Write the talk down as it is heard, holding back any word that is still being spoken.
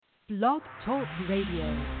Blog Talk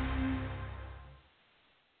Radio.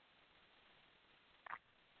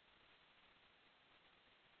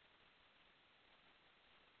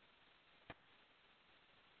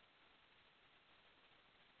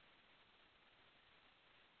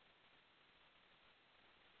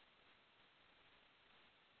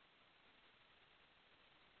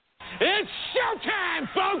 It's showtime,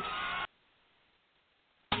 folks!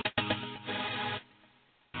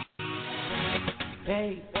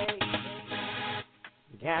 Baby,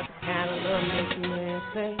 got the kind of love makes a man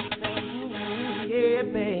say, yeah,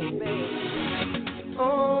 baby.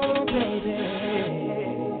 Oh, baby.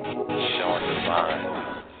 Short divine.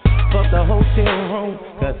 Fuck the hotel room,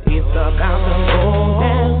 cause it's about to go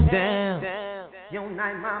down. Yo,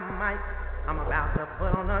 night, my mic. I'm about to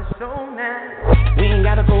put on a show now. We ain't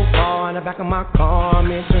gotta go far in the back of my car.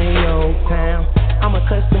 I'm entering your town. I'm a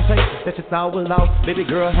custom place that you thought was lost. Baby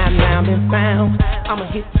girl, have now been found.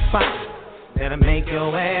 I'ma hit the spot that'll make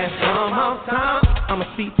your ass come off top. I'ma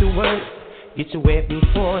speak the words, get you wet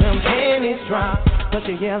before them panties drop. But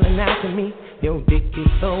you're yelling out to me, your dick is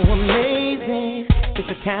so amazing. It's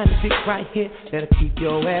the kind of dick right here that'll keep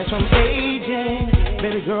your ass from aging.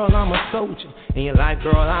 Baby girl, I'm a soldier. In your life,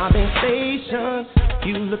 girl, I've been stationed.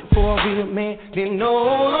 You looking for a real man, then no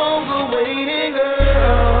longer waiting,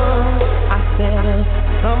 girl. I said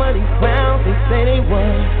some of these clowns, they say they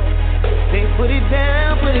won. They put it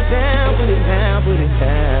down, put it down, put it down, put it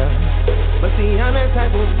down. But see, I'm that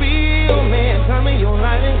type of real man. Tell me your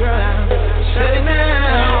life and girl, I'll shut it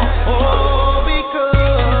down. Oh,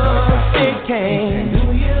 because it can.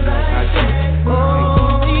 Do you like it?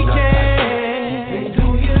 Oh, he can.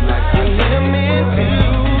 Do you like it? You need a man too.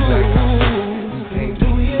 Do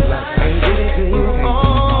you like it? And give it to you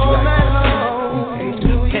all night long. Do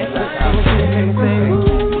you like it? And say,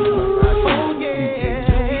 oh yeah.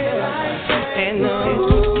 And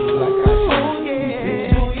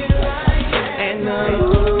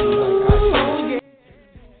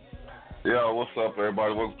Yo, what's up,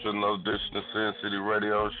 everybody? Welcome to another edition of Sin City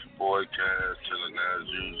Radio. It's your boy Cash, chilling as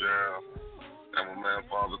usual. And my man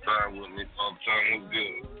Father Time with me. Father Time, what's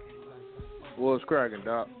good? What's cracking,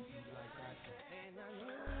 Doc?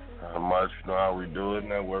 How much, you know how we do it,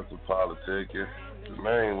 network with politicking.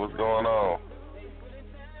 Man, what's going on?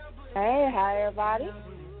 Hey, hi, everybody.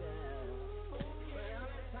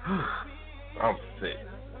 I'm sick.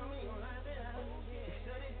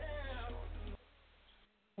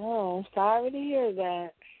 Oh, sorry to hear that.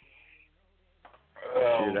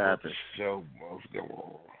 Oh, Shit happens. Show must go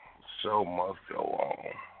on. Show must go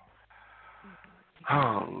on.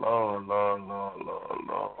 Oh,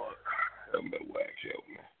 Lord. Help me, wax, help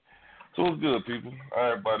me. So what's good, people? How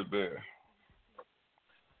everybody been?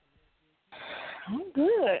 I'm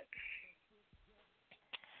good.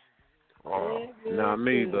 Oh, Not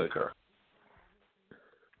me, good. but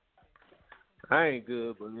I ain't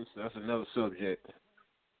good, but that's another subject.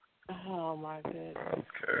 Oh, my goodness.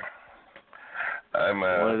 okay. Hey,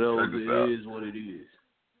 man. One of those, check this it out. is what it is.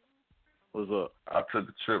 What's up? I took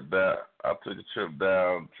a trip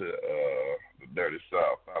down to the dirty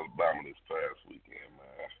South, Alabama this past weekend,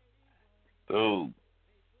 man. Dude.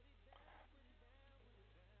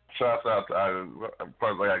 Shouts out to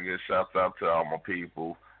first I gotta give shouts out to all my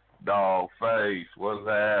people. Dog Face, what's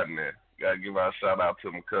happening? Gotta give out a shout out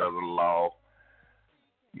to my cousin-in-law.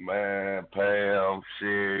 Man, Pam,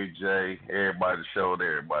 Sherry, Jay, everybody showed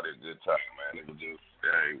everybody a good time, man. It was just,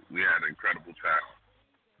 hey, we had an incredible time.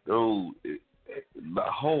 Dude, the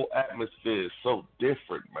whole atmosphere is so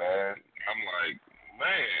different, man. I'm like,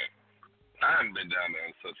 man, I hadn't been down there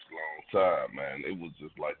in such a long time, man. It was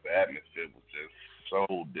just like the atmosphere was just so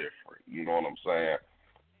different. You know what I'm saying?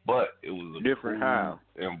 But it was a Different cool how?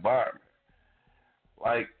 environment.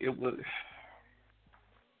 Like it was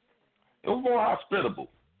more hospitable.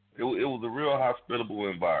 It was a real hospitable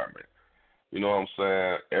environment. You know what I'm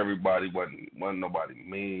saying? Everybody wasn't nobody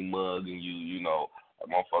mean mugging you. You know,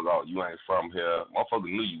 motherfucker, oh, you ain't from here. Motherfucker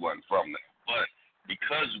knew you wasn't from there, but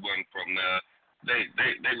because you wasn't from there,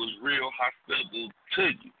 they was real hospitable to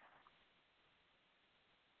you.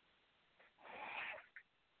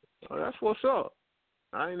 Oh, that's what's up.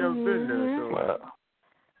 I ain't never been there, so. Well,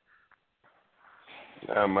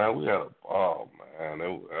 yeah, man, we had a ball, man.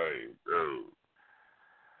 Hey, dude.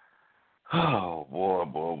 Oh,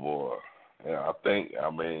 boy. Yeah, I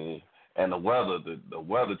mean, and the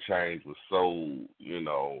weather change was so, you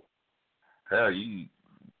know, hell, you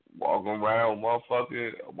walking around with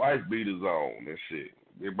motherfucking wife beaters on and shit.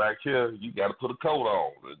 Get back here, you got to put a coat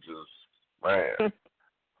on. It just, man.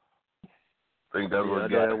 I think that's what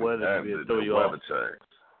got the weather change.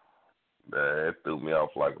 Man, it threw me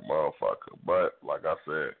off like a motherfucker. But, like I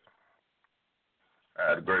said, I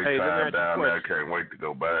had a great Hey, let me time ask you a down there. question. Can't wait to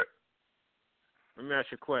go back. Let me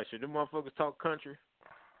ask you a question. Them motherfuckers talk country?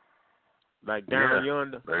 Like down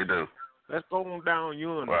yonder? They do. Let's go on down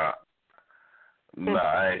yonder. Well, no,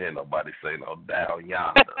 I ain't hear nobody say no down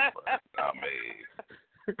yonder. But, I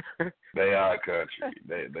mean, they are country.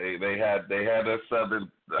 They had that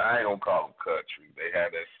southern. I ain't gonna call them country. They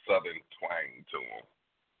had that southern twang to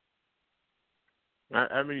them.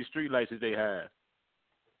 How many street lights did they have?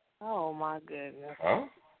 Oh my goodness. Huh?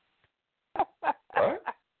 What?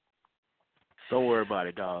 Don't worry about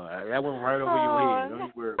it, dog. That went right over your head.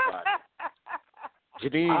 Don't worry about it.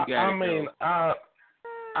 Janine got I mean, I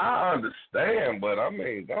understand, but I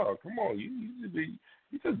mean, dog, come on, you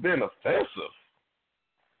just being offensive.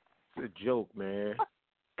 It's a joke, man.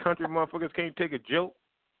 Country motherfuckers can't take a joke.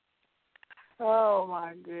 Oh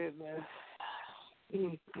my goodness.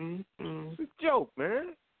 It's a joke,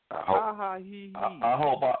 man. I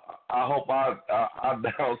hope I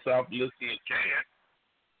down south listeners can.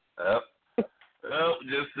 Yep. Well,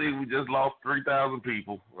 we just lost 3,000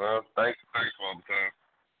 people. Well, thanks for the time.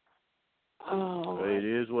 Oh. It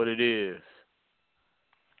is what it is.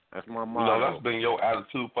 That's my motto. You know, that's been your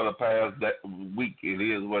attitude for the past week. It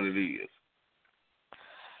is what it is.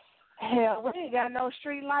 Hell, we ain't got no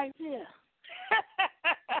street lights here.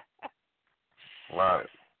 Right.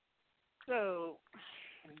 So,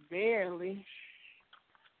 barely.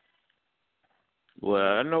 Well,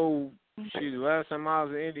 I know, the last time I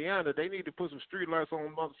was in Indiana, they need to put some street lights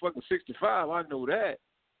on motherfucking 65. I know that.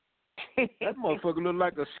 That motherfucker look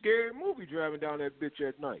like a scary movie driving down that bitch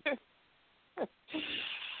at night.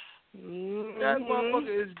 Mm-hmm. That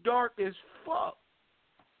motherfucker is dark as fuck.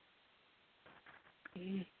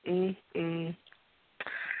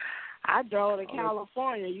 I drove to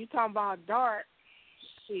California. You talking about dark?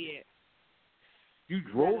 Shit. You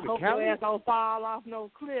drove to California? Hopefully don't fall off no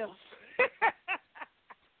cliffs.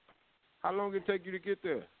 How long did it take you to get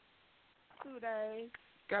there? 2 days.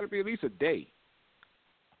 Got to be at least a day.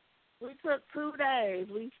 We took 2 days.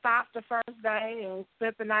 We stopped the first day and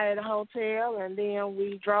spent the night at a hotel, and then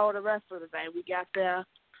we drove the rest of the day. We got there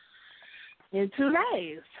in 2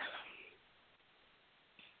 days.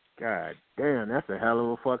 God damn, that's a hell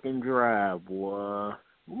of a fucking drive, boy.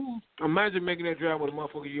 Ooh. Imagine making that drive with a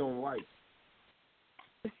motherfucker you don't like.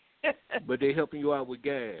 But they helping you out with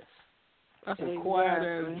gas. That's a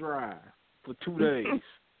quiet-ass drive for 2 days.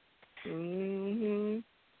 Mhm.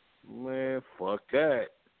 Man, fuck that.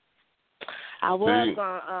 I was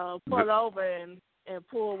gonna pull over and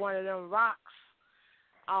pull one of them rocks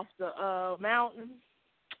off the mountain,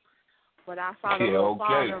 but I saw the little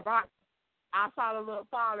falling rock. I saw the little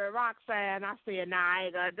falling rock sign. I said, "Nah, I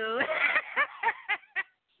ain't gonna do it."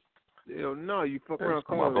 Hell no, you fuck around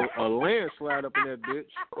calling a landslide up in that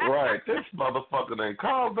bitch. Right, this motherfucker done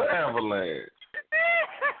called the avalanche.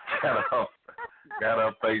 Got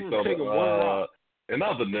her face on in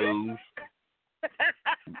other news.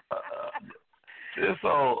 This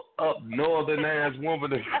old up northern ass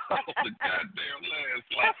woman that called the goddamn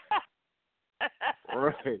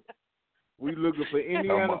landslide. Right. We looking for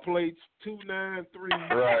Indiana plates 293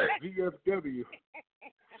 VFW.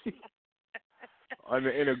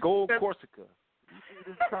 in a gold Corsica.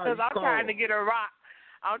 Because I'm trying to get a rock.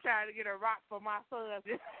 I'm trying to get a rock for my son.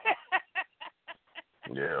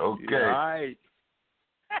 Yeah, okay. Yeah, all right.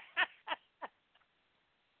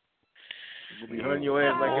 You'll be hunting your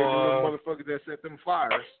ass like that little motherfucker that set them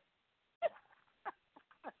fires.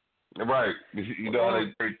 Right. You know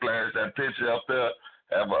they flash that picture up there.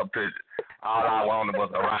 Have a picture. All I wanted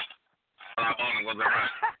was a rock. All I wanted was a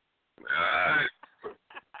rock.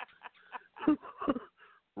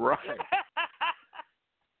 Right.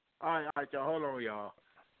 All right, y'all. Hold on, y'all.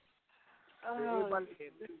 Everybody,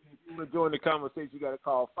 if you want to join the conversation, you got to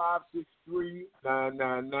call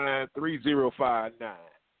 563-999-3059.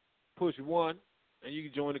 Push 1, and you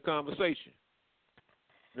can join the conversation.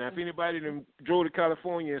 Now, if anybody done drove to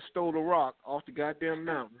California and stole a rock off the goddamn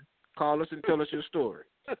mountain, call us and tell us your story.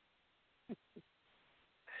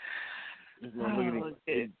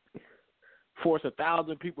 Force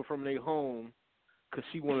 1,000 people from their home because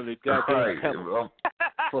she wanted a goddamn pebble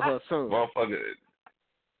for her son. Motherfuckers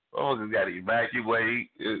got to evacuate.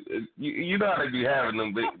 You know how they be having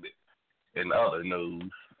them in other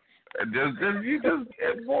news.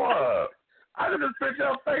 Boy, I could just picture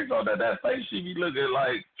her face on that. That face she be looking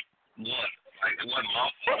like, what? Like it wasn't my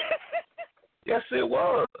fault. Yes, it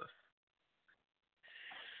was.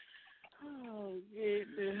 Oh,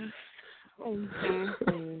 goodness.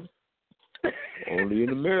 Only in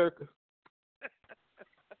America.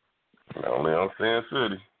 Only on Sin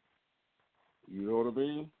City. You know what I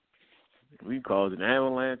mean? We causing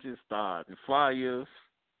avalanches, starting fires.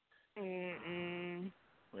 Mm-mm.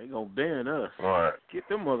 They gonna ban us. All right. Get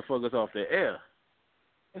them motherfuckers off the air.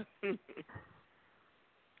 But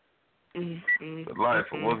life,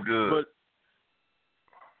 what's good?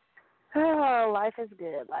 Oh, life is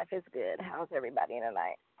good. Life is good. How's everybody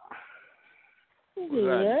tonight?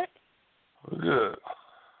 Good. Good.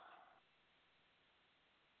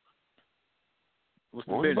 What's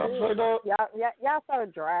the What you about to say, dog? Y'all so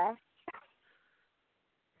dry.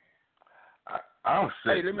 I'm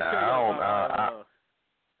sick Hey, let me now. tell y'all I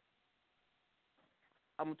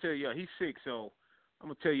I'm gonna tell y'all he's sick, so I'm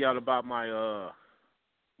gonna tell y'all about my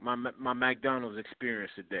my McDonald's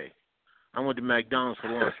experience today. I went to McDonald's for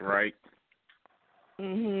lunch, right?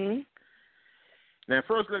 Mhm. Now,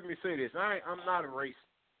 first, let me say this: I'm not a racist.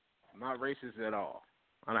 I'm not racist at all.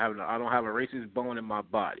 I don't have a racist bone in my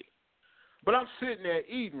body. But I'm sitting there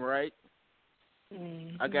eating, right?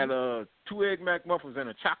 Mm-hmm. I got 2 Egg McMuffins and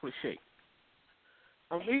a chocolate shake.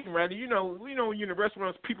 I'm eating, right? You know when you're in the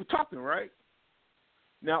restaurants, people talking, right?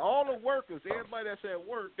 Now, all the workers, everybody that's at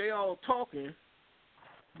work, they all talking,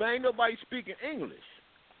 but ain't nobody speaking English.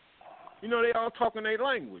 You know, they all talking their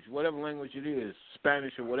language, whatever language it is,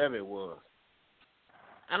 Spanish or whatever it was.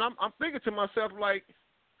 And I'm thinking to myself, like,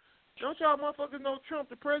 don't y'all motherfuckers know Trump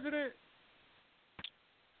the president?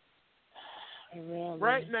 Really?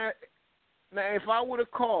 Right now, if I would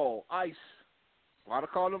have called ICE, I'd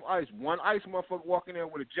have called them ICE. One ICE motherfucker walking in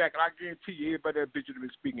with a jacket, I guarantee you everybody that bitch would have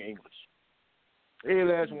been speaking English. Every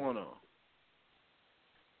last one of them.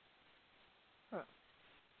 Huh.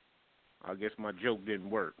 I guess my joke didn't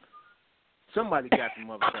work. Somebody got the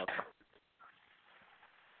motherfucker.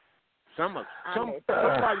 Somebody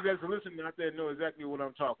that's listening out there know exactly what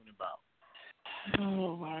I'm talking about.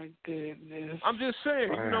 Oh my goodness! I'm just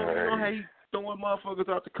saying, you know how he throwing motherfuckers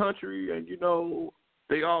out the country, and you know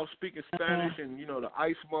they all speaking Spanish, and you know the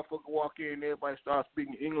ICE motherfucker walk in, everybody starts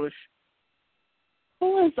speaking English.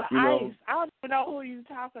 Who is the You know, ICE? I don't even know who you're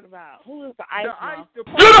talking about. Who is the ICE? The ICE You're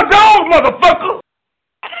the dog, motherfucker!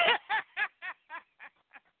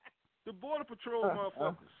 The Border Patrol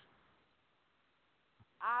motherfuckers.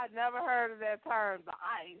 I never heard of that term, the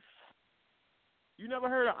ICE. You never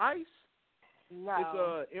heard of ICE?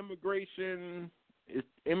 No. It's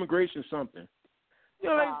immigration something. You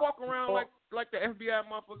know, they walk around like the FBI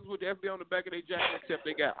motherfuckers with the FBI on the back of their jacket, except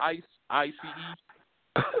they got ICE, ICE.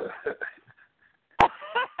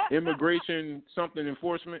 Immigration something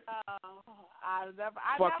enforcement. I never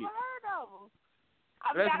Fuck it. heard of them.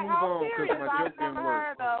 Let's move on because my joke didn't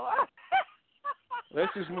work.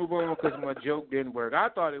 Let's just move on because my joke didn't work. I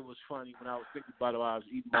thought it was funny when I was thinking about it while I was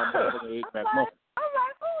eating my motherfucking Egg McMuffin. I'm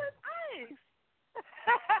like, who is ICE?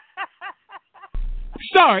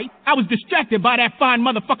 Sorry, I was distracted by that fine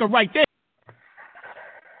motherfucker right there.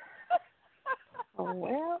 Oh,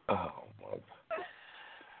 well.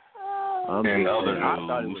 In other I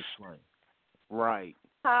thought it news. was funny. Right.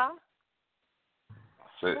 Huh?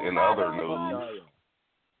 In other news.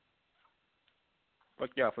 Fuck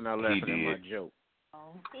y'all for not laughing at my joke.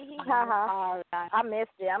 I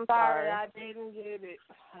missed it. I'm sorry. I didn't get it.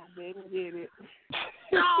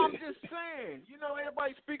 No, I'm just saying. You know,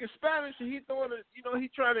 everybody speaking Spanish, and he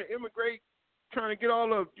trying to immigrate, trying to get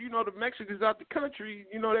all of, the Mexicans out the country.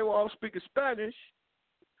 You know, they were all speaking Spanish.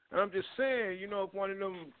 And I'm just saying, if one of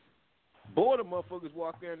them border motherfuckers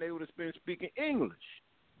walked in, they would have been speaking English.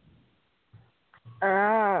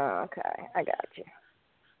 Oh, okay. I got you.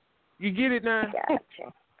 You get it now? I got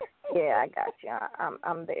you. Yeah, I got you.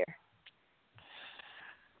 I'm there.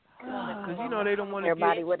 Because, they don't want to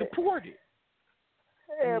get deported.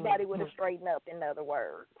 Everybody would have straightened up, in other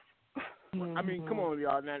words. I mean, come on,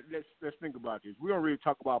 y'all. Now, let's think about this. We don't really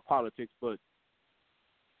talk about politics, but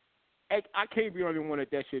I can't be the only one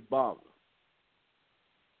that shit bothers.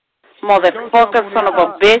 Motherfucker, son of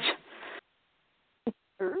a bitch.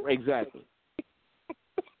 Exactly.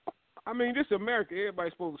 I mean, this is America.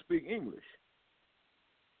 Everybody's supposed to speak English.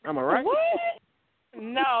 Am I right? What?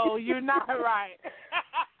 No, you're not right.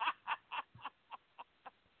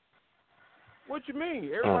 What you mean?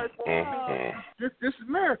 Everybody's supposed to speak. This is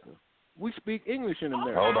America. We speak English in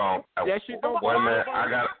America. Hold on. That shit don't Wait a minute.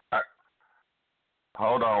 bother.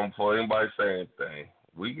 Hold on before anybody say anything.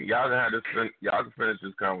 Y'all can finish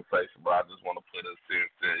this conversation, but I just want to put a Sin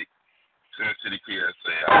City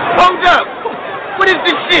PSA out. Hold up! What is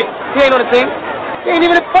this shit? He ain't on the thing. He ain't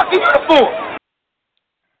even in fucking uniform.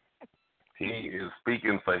 He is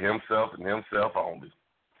speaking for himself and himself only.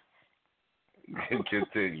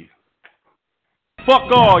 Continue.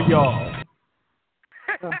 Fuck all y'all.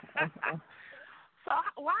 So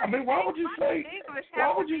why? I mean, why would you say English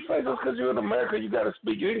just because you're in America you got to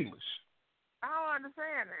speak English?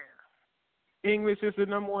 understand that. English is the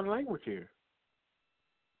number one language here.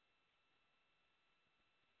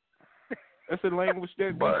 That's the language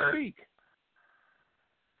that we speak.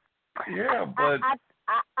 Yeah, but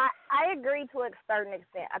I agree to a certain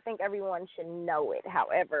extent. I think everyone should know it.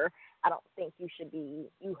 However, I don't think you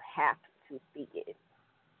have to speak it.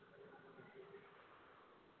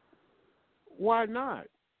 Why not?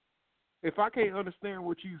 If I can't understand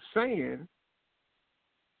what you're saying,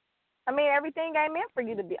 I mean, everything ain't meant for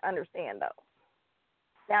you to understand, though.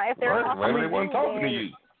 Now, if they're right, maybe they weren't talking to you.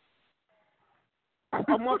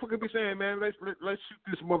 A motherfucker be saying, man, let's shoot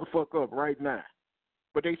this motherfucker up right now.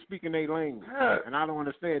 But they speaking their language, and I don't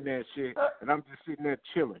understand that shit, and I'm just sitting there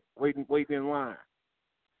chilling, waiting in line.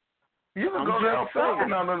 You can go down south and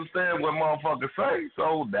not understand what motherfuckers say,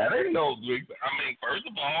 so that ain't no big. I mean, first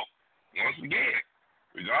of all, once again,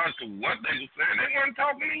 regardless of what they were saying, they weren't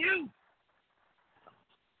talking to you.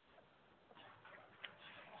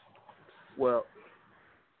 Well,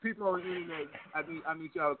 people on the internet, I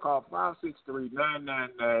need y'all to call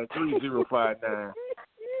 563-999-3059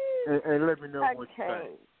 and let me know what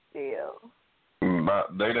you think.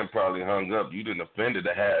 But they done probably hung up. You didn't offended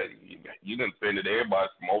you done offended everybody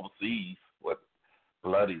from overseas. What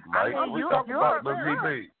bloody Mike? We talk about the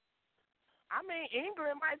VB. I mean,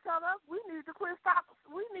 England might tell us we need to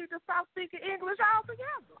stop speaking English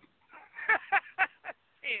altogether.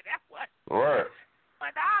 Yeah, that's what. Right.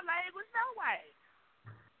 But our language, no way.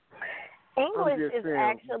 English is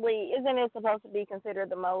actually, isn't it supposed to be considered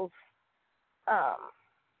the most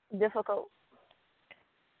difficult?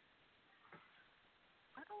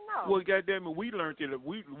 I don't know. Well, goddamn it, we learned it.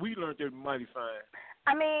 We learned it mighty fine.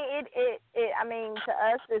 I mean, I mean, to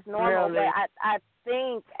us it's normal, but I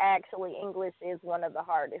think actually English is one of the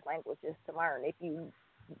hardest languages to learn if you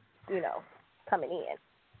know, coming in.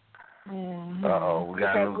 Mm-hmm. Uh-oh, we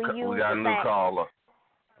got a new caller.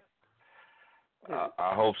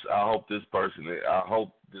 I hope this person is not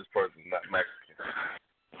Mexican.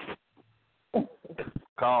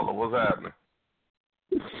 Caller, what's happening?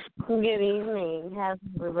 Good evening. How's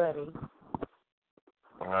everybody?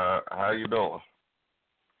 How you doing?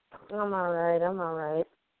 I'm all right.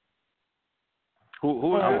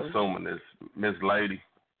 Who is I'm assuming is Miss Lady?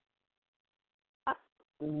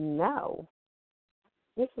 No.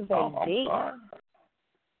 This is AD. I'm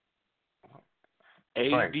sorry.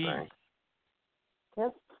 AD.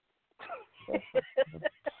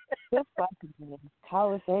 Just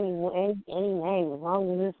call us any name as long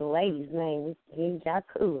as it's a lady's name. It's y'all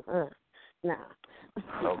cool, huh? Nah.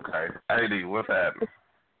 Okay. AD, what's happening?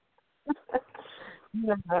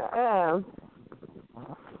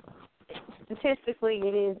 Statistically,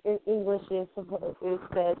 English is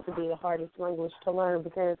said to be the hardest language to learn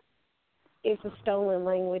because it's a stolen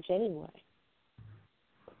language anyway.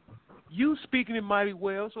 You speaking it mighty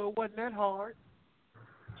well, so it wasn't that hard.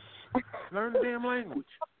 Learn the damn language.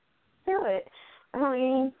 Do it. I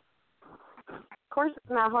mean, of course, it's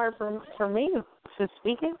not hard for me to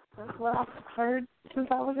speak it. That's what I've heard since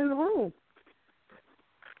I was in the room.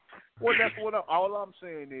 Well, that's what all I'm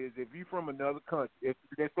saying is, if you're from another country,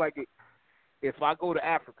 it's like if I go to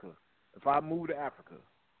Africa, if I move to Africa,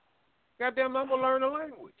 goddamn, I'm gonna learn the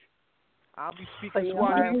language. I'll be speaking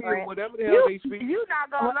Swahili or whatever the hell they speak. You're not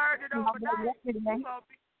gonna learn it overnight. It's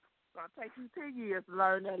gonna take you 10 years to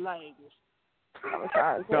learn that language.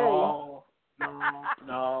 No.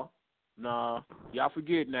 Y'all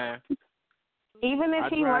forget now. Even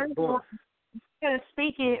if he learns to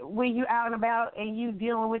speak it when you're out and about and you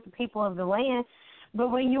dealing with the people of the land, but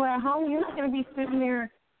when you're at home, you're not going to be sitting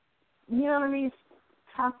there, you know what I mean,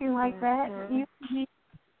 talking like that. Mm-hmm.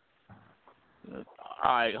 All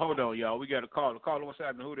right, hold on, y'all. We got a caller. Caller, what's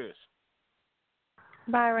happening? Who this?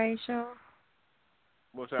 Biracial.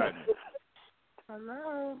 What's happening?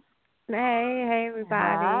 Hello. Hey, everybody.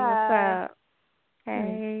 Hi. What's up?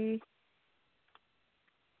 Hey.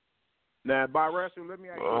 Now, Biracial, let me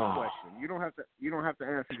ask you a question. You don't have to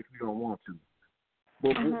answer it if you don't want to.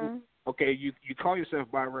 But okay, you call yourself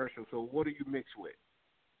biracial, so what do you mix with?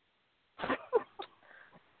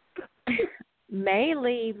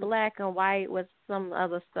 Mainly black and white with some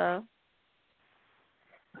other stuff.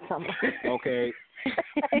 Okay.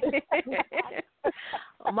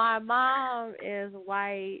 My mom is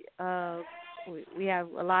white. We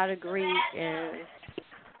have a lot of Greek and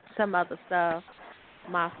some other stuff.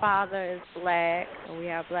 My father is black, and we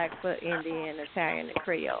have Blackfoot Indian, Italian, and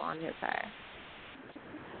Creole on his side.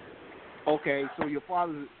 Okay, so your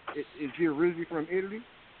father is he originally from Italy?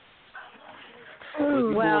 Well, or was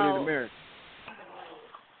he born in America?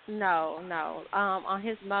 No. On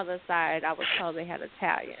his mother's side, I was told they had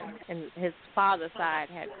Italian, and his father's side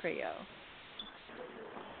had Creole.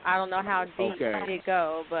 I don't know how deep it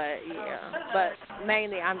go, but yeah. But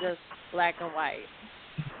mainly, I'm just black and white.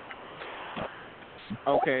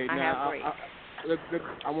 Okay, now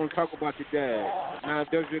I want to talk about your dad. Now,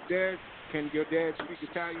 can your dad speak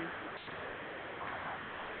Italian?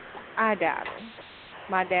 I doubt it.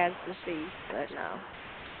 My dad's deceased, but no,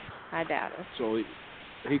 I doubt it. So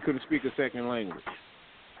he couldn't speak a second language?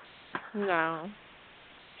 No.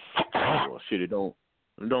 Oh, well, shit, it don't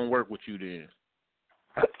work with you then.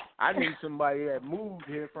 I need somebody that moved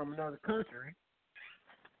here from another country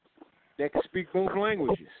that can speak both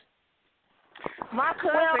languages. My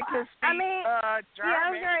cousin can speak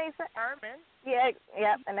German.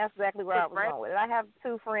 Yeah, and that's exactly where I was going with it. I have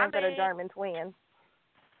two friends that are German twins.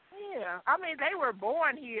 Yeah, I mean, they were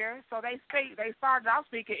born here, so they started out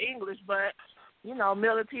speaking English, but, you know,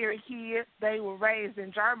 military kids, they were raised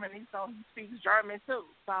in Germany, so he speaks German too.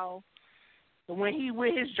 So when he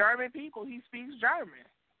with his German people, he speaks German.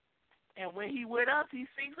 And when he with us, he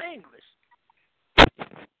speaks English.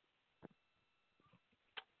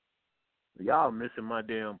 Y'all missing my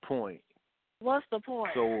damn point. What's the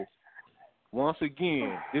point? So, once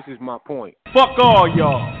again, this is my point. Fuck all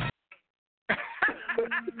y'all.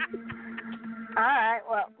 All right,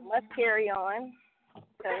 well, let's carry on.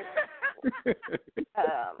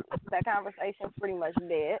 That conversation's pretty much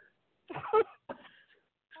dead.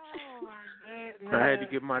 I had to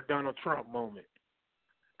get my Donald Trump moment.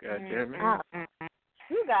 God damn it.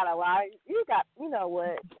 You got a lot. You know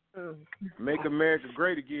what? Make America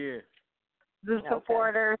great again. The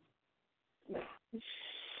supporters.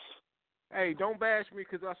 Hey, don't bash me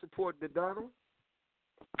because I support the Donald.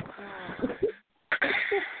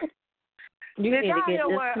 You need to get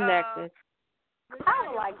disconnected. I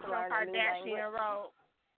would like to learn a new language.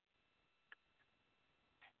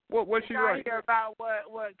 What she wrote? Hear about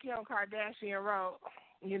what Kim Kardashian wrote.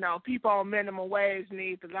 You know, people on minimum wage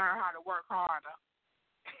need to learn how to work harder.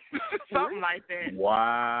 Something like that.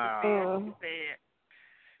 Wow.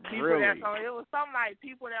 People it was something like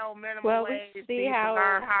people that on minimum wage need to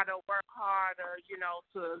learn how to work harder, you know,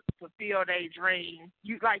 to fulfill their dreams.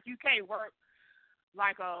 You can't work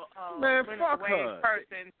like a minimum wage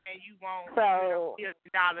person and you won't $50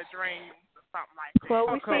 dreams or something like that. Well,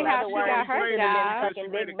 we see how she got her job. She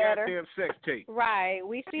made a goddamn sex tape. Right.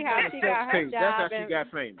 We see how she got her job. That's how she got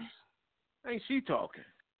famous. Ain't she talking?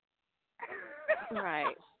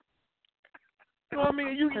 Right. Well, I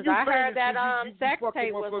mean, because I heard that sex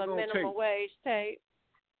tape was a minimum wage tape.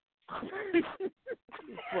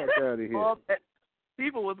 Fuck out of here. Well,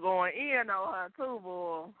 people was going in on her too,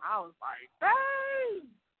 boy. I was like, dang.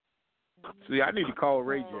 See, I need to call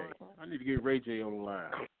Ray J. I need to get Ray J on the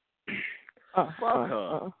line. Fuck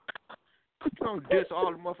her. Don't diss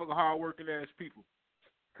all the motherfucking hard-working ass people.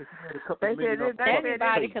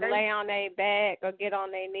 Everybody could lay on their back or get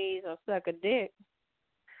on their knees or suck a dick.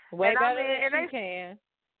 Way better than she can.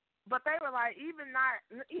 But they were like, even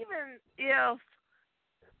if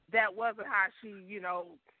that wasn't how she, you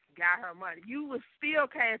know, got her money, you still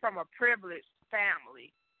came from a privileged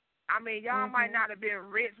family. I mean, y'all might not have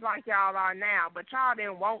been rich like y'all are now, but y'all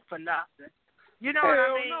didn't want for nothing. You know what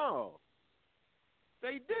I mean? No.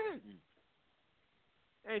 They didn't.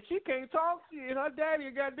 And she can't talk. She and her daddy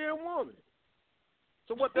a goddamn woman.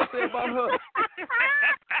 So what they say about her?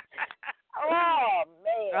 Oh,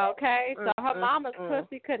 man. Okay, so her mama's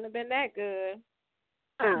pussy couldn't have been that good.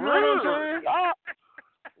 You know what I'm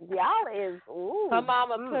saying? Y'all is, ooh. Her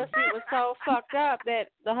mama pussy was so fucked up that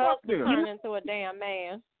the husband turned into a damn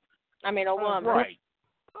man. I mean, a woman. Right.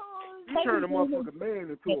 You turn a motherfucking man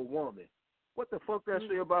into a woman. What the fuck that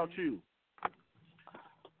say about you?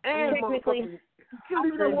 And motherfucking, you don't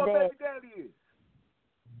even know what baby daddy is.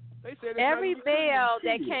 They said every male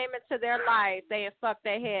that came into their life, they had fucked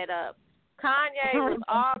their head up. Kanye was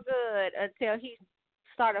all good until he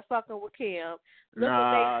started fucking with Kim. Look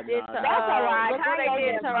what they did to that's a lie. Look what they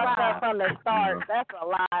did to Rob. From the start. That's a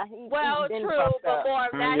lie. Well, true, but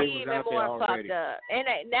now he's even more fucked up.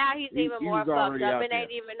 And now he's even more fucked up. It ain't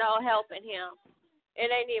even no helping him. It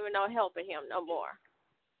ain't even no helping him no more.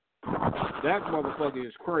 That motherfucker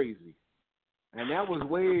is crazy. And that was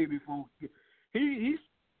way before he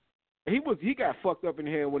got fucked up in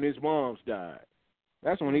the head when his mom's died.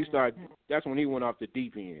 That's when he started. That's when he went off the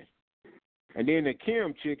deep end. And then the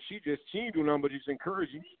Kim chick, she ain't do nothing but just encourage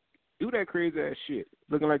you. Do that crazy ass shit.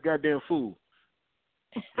 Looking like goddamn fool.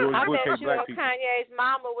 I bet you if Kanye's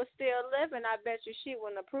mama was still living, I bet you she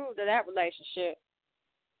wouldn't approve of that relationship.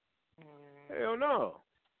 Hell no.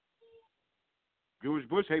 George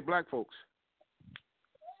Bush hate black folks.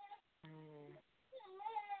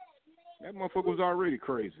 That motherfucker was already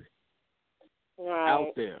crazy. Right.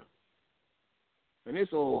 Out there. and this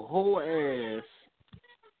old whole ass,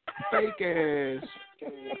 fake ass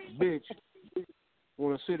bitch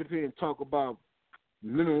want to sit up here and talk about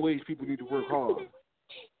minimum wage people need to work hard.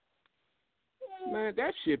 Man,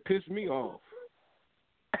 that shit pissed me off.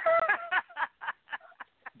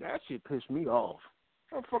 That shit pissed me off.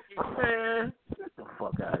 Oh, fuck, man. Get the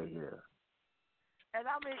fuck out of here. And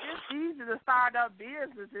I mean, it's easy to start up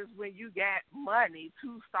businesses when you got money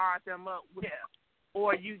to start them up with,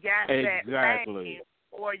 or you got that fame,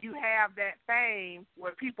 or you have that fame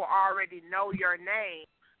where people already know your name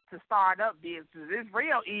to start up businesses. It's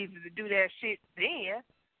real easy to do that shit then.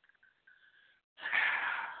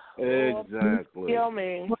 Exactly. Kill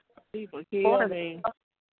me. People kill me.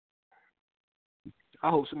 I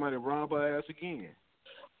hope somebody rob her ass again.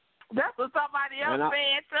 That's what somebody else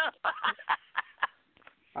said too.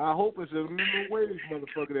 I hope it's a minimum wage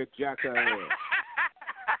motherfucker that jacked her ass.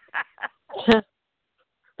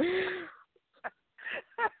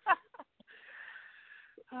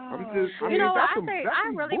 I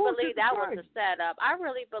really believe that was a setup. I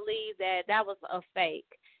really believe that was a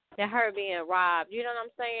fake. That her being robbed. You know what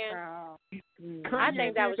I'm saying? I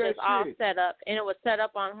think that was just all set up, and it was set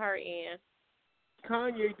up on her end.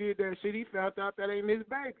 Kanye did that shit. He found out that ain't his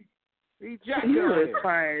baby. He jacked her ass.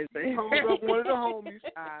 Crazy. Called up one of the homies.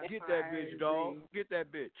 Get that bitch, dog. Get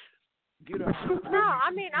that bitch. Get her. No,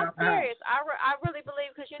 I mean, I'm serious. I really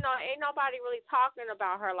believe, because, ain't nobody really talking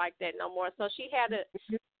about her like that no more. So she had to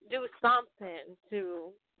do something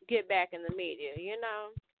to get back in the media,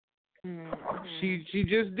 Mm-hmm. She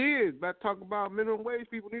just did. By talking about minimum wage,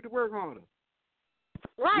 people need to work harder.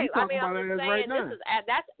 Right. I mean, I'm just saying this is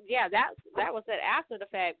that was said after the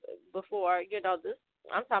fact. Before this,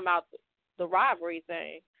 I'm talking about the robbery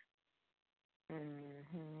thing.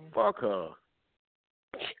 Mm-hmm. Fuck her.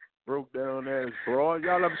 Broke down ass broad.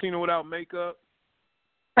 Y'all ever seen her without makeup?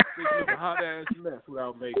 She look a hot ass mess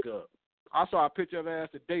without makeup. I saw a picture of her ass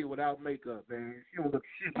today without makeup, man. She don't look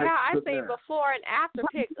shit. Yeah, I seen before and after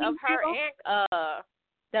pics of her and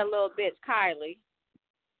that little bitch Kylie.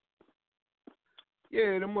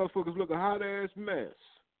 Yeah, them motherfuckers look a hot ass mess.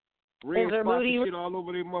 Red spots and shit all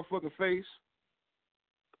over their motherfucking face.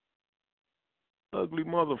 Ugly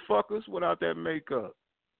motherfuckers without that makeup.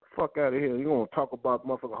 Fuck out of here. You want to talk about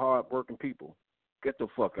motherfucking hard working people? Get the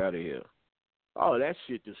fuck out of here. Oh, that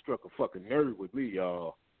shit just struck a fucking nerve with me,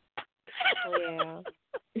 y'all. Yeah.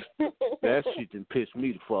 That shit done pissed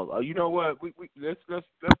me the fuck. You know what? We let's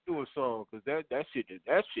do a song, because that shit.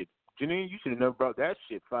 Janine, you should have never brought that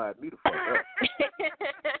shit. Fired me the fuck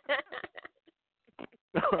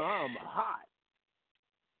up. I'm hot.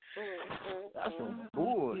 That's some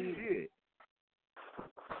bullshit.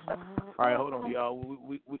 All right, hold on, y'all.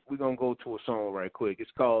 We gonna go to a song right quick.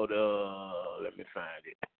 It's called let me find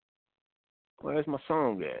it. Where's my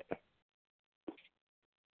song at?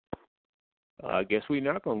 I guess we're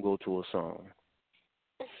not gonna go to a song.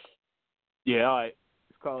 Yeah, all right.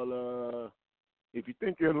 It's called If You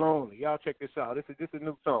Think You're Lonely. Y'all check this out. This is a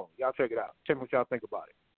new song. Y'all check it out. Tell me what y'all think about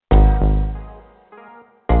it.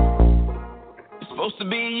 It's supposed to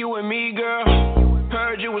be you and me, girl.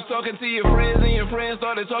 Heard you was talking to your friends, and your friends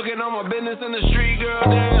started talking on my business in the street, girl.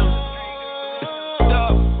 Damn.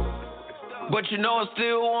 Stop. But I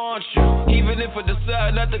still want you. Even if I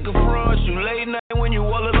decide not to confront you. Late night when you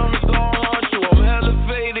wallet on the store, haunt you. I'm hella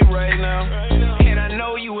faded right now. And I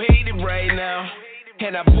know you hate it right now.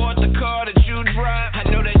 And I bought the car that you drive. I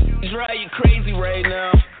know that you drive you crazy right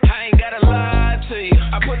now. I ain't gotta lie to you.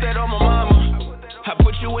 I put that on my mama. I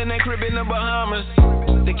put you in that crib in the Bahamas.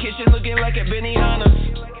 The kitchen looking like a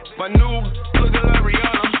Benihana's. My new looking like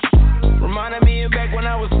Rihanna. Reminded me of back when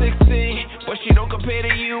I was 16. But she don't compare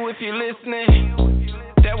to you if you're listening.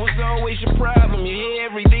 That was always your problem. You hear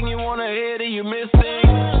everything you wanna hear that you're missing.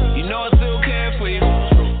 You know I still care for you.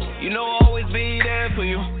 You know I'll always be there for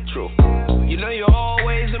you. True. You know you're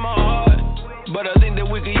always in my heart. But I think that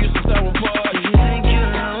we could use some time apart. If you think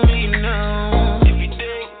you're lonely now, if you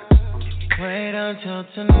think, wait until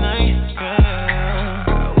tonight,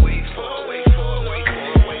 girl. Wait for it.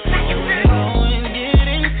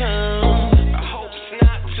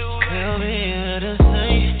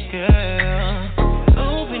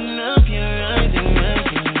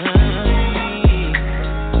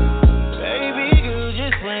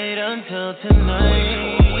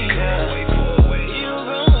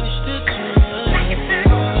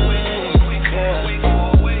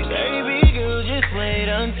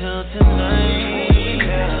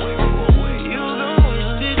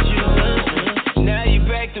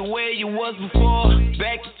 Before,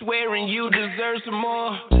 back to swearing you deserve some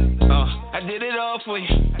more. I did it all for you.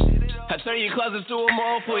 I turned your closet to a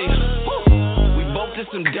mall for you. We both did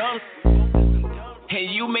some dumb.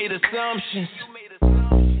 and you made assumptions.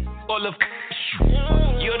 All of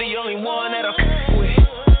you're the only one that I with.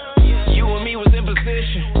 You and me was in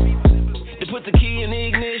position to put the key in the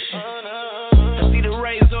ignition. I see the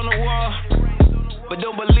rays on the wall, but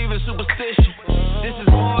don't believe in superstition. This is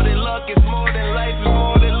more than luck, it's more than life, it's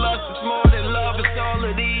more than lust, it's more than love, it's all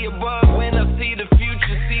of the above. When I see the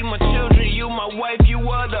future, see my children, you my wife, you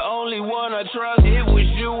are the only one I trust. It was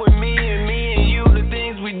you and me and you, the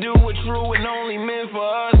things we do were true and only meant for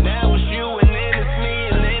us. Now it's you and then it's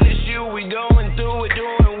me and then it's you, we going through it,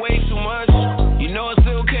 doing way too much. You know I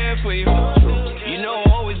still care for you, you know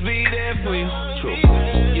I'll always be there for you.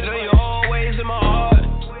 You know you're always in my heart,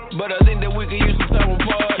 but I think that we could use some time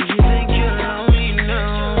apart. You think you're lonely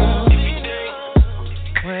now?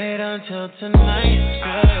 Wait until tonight,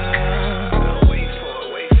 girl. Wait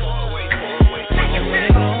for it. And we're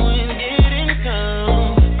going getting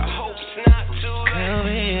cold. I hope it's not too late. We'll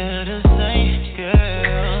be here to say,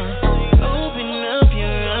 girl, open up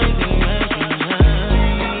your eyes and recognize.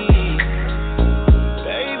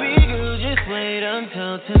 Baby girl, just wait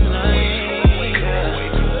until tonight.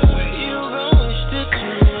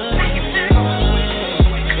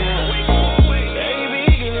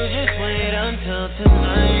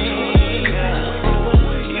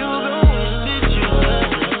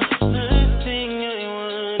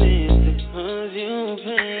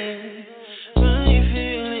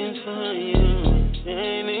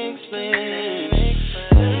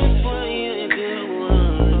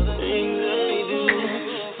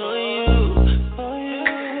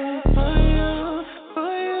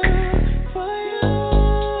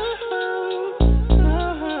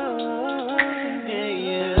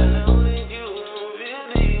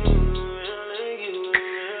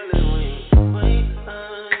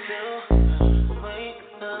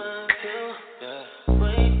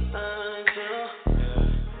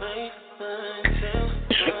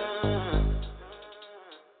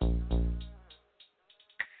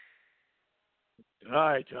 All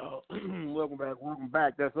right, y'all. Welcome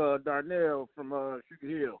back. That's Darnell from Sugar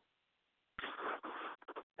Hill.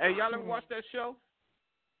 Hey, y'all ever watch that show?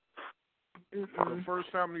 The First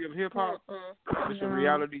Family of Hip Hop. It's a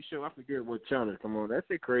reality show. I forget what channel. Come on, that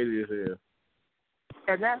shit crazy as hell.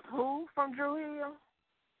 And that's who from Drew Hill?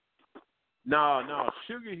 No,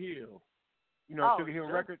 Sugar Hill. You know Sugar Hill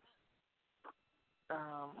Records?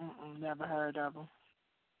 Never heard of them.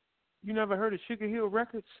 You never heard of Sugar Hill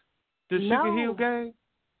Records? The Sugar Hill Gang?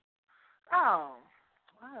 Oh,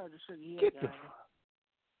 I heard the Sugar Hill Gang.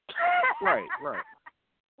 Right.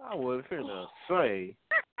 I was finna say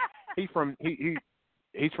he's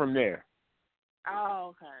from there.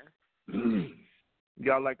 Oh, okay.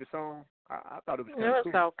 Y'all like the song? I thought it was kind of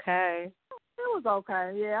cool. It was okay. It was okay.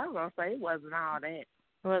 Yeah, I was gonna say it wasn't all that. It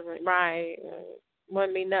wasn't right.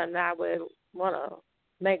 Wouldn't be nothing I would wanna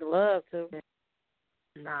make love to.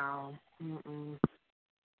 No.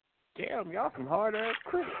 Damn, y'all some hard ass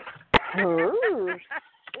critics. Ooh.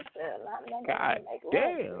 God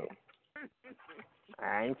damn.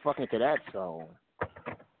 I ain't fucking to that song.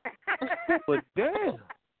 But damn.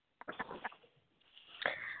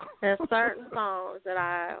 There's certain songs that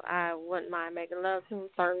I wouldn't mind making love to,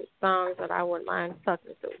 certain songs that I wouldn't mind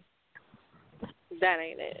sucking to. That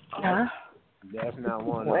ain't it. That's not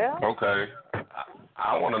one. Well, okay.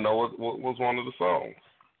 I want to know what was one of the songs.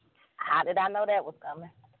 How did I know that was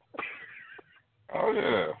coming? Oh,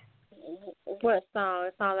 yeah. What song?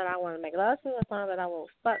 A song that I want to make love to, a song that I won't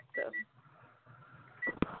fuck to?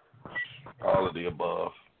 All of the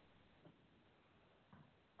above.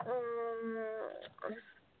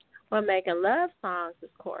 Well, making love songs,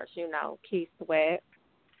 of course, Keith Sweat.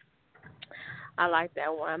 I like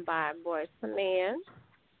that one by Boyz II Men.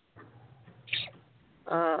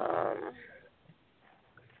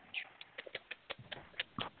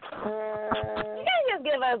 You can't just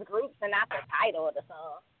give us groups and not the title of the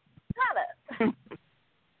song.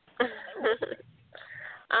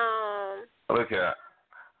 Look at,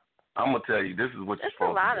 I'm gonna tell you, this is what you're supposed to do.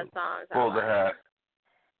 There's a lot of songs.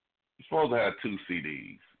 You're supposed to have 2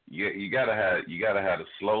 CDs. You gotta have the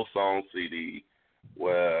slow song CD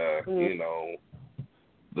where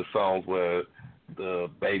the songs where the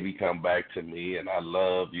baby come back to me and I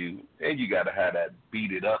love you, and you gotta have that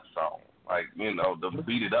beat it up song, like the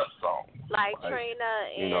beat it up song, like Trina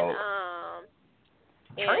and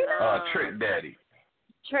Trick Daddy.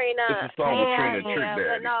 Trina. It's a song with Trina and Trick Daddy.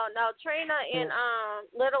 But no, Trina and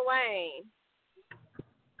Lil Wayne.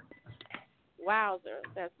 Wowzer,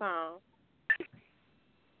 that song.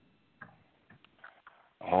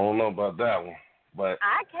 I don't know about that one, but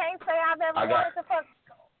I can't say I've ever wanted to fuck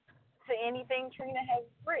to anything Trina has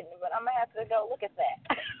written, but I'm gonna have to go look at that.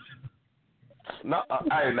 No,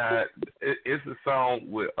 it's a song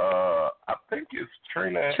with I think it's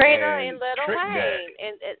Trina and Lil Trick Wayne, Daddy.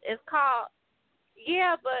 and it's called.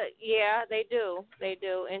 Yeah, but yeah, they do,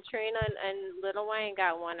 and Trina and Lil Wayne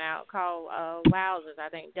got one out called Wowzers. I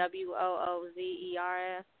think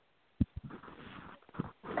WOOZERS.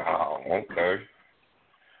 Oh, okay.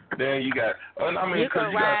 Then you got, I mean, you because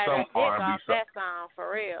can you got ride some a dick R&B off that song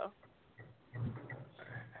for real.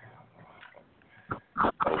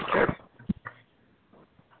 Okay.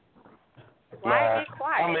 Why is it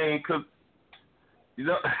quiet? I mean, because, you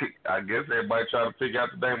know, I guess everybody trying to figure out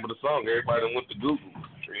the name of the song. Everybody done went to Google.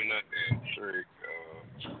 Trina and Trick.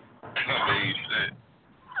 I mean, shit.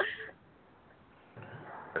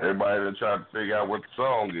 Everybody done trying to figure out what the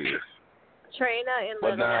song is. Trina and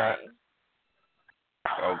Lil Wayne.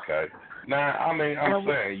 Okay. Now, I mean, I'm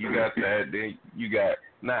saying you got that. Then you got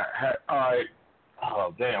all right.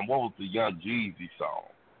 Oh damn! What was the Young Jeezy song?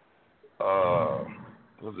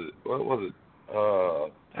 What was it?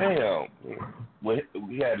 Damn.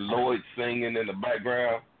 We had Lloyd singing in the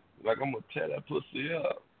background. Like, I'm gonna tear that pussy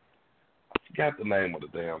up. I forgot the name of the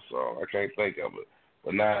damn song. I can't think of it.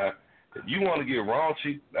 But now, if you want to get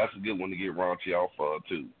raunchy, that's a good one to get raunchy off of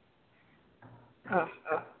too.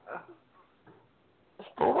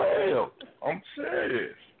 For real, I'm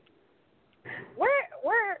serious. Where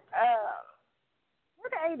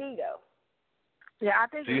the AD go? Yeah, I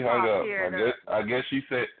think she hung up. I guess she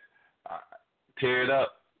said, "Tear it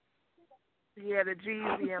up." Yeah, the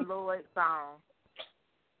Jeezy and Lloyd song.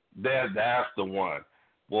 That's the one.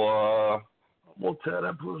 Boy, I'm gonna tear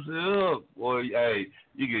that pussy up. Boy, hey,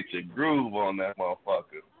 you get your groove on that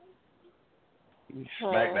motherfucker. You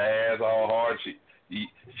smack the ass all hard.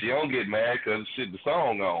 She don't get mad because the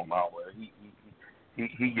song on always.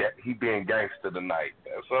 He being gangster tonight.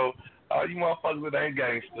 So all you motherfuckers that ain't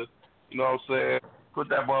gangster, you know what I'm saying? Put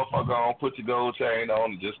that motherfucker on, put your gold chain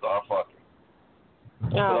on, and just start fucking.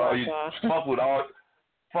 Fuck with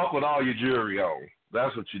all your jewelry on.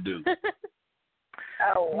 That's what you do.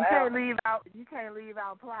 Oh, wow. You can't leave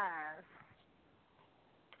out Plies.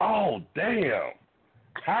 Oh damn!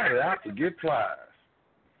 How did I forget Plies?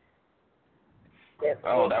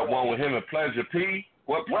 Oh, that one with him and Pleasure P.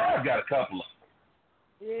 Well, Plies got a couple of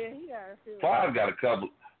them. Yeah, he got a few. Plies got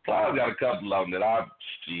a couple of them that I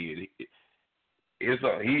shit.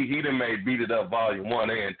 He done made Beat It Up Volume 1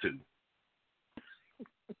 and 2.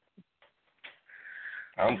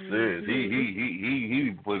 I'm serious.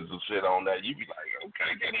 He put some shit on that. You be like,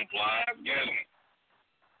 okay, get him, Plies, get him.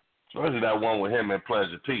 Especially that one with him and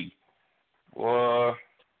Pleasure P. Boy,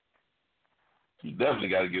 you definitely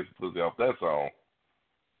got to get some pussy off that song.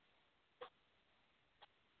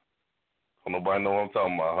 Don't nobody know what I'm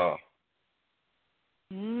talking about, huh?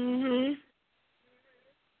 Mhm.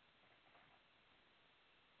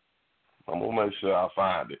 I'm gonna make sure I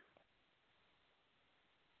find it.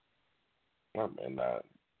 I mean,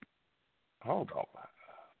 hold on.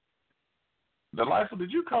 Delightful,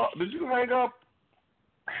 did you hang up?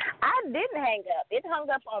 I didn't hang up. It hung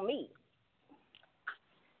up on me.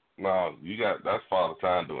 No, that's Father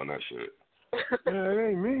Time doing that shit. Yeah, it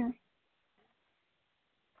ain't me.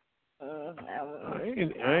 I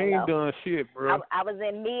ain't done shit, bro. I was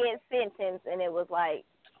in mid-sentence, and it was like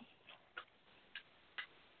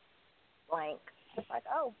blank. It's like,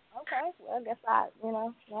 oh, okay. Well, I guess all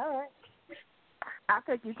right. I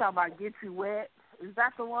think you talking about Get You Wet. Is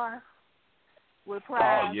that the one? With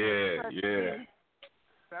Plies? Oh, yeah.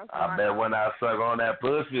 I bet when I suck on that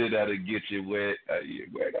pussy, that'll get you wet.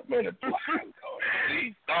 Wait a minute, Plies.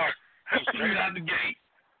 See, start straight out the gate.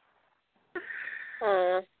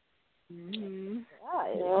 Oh,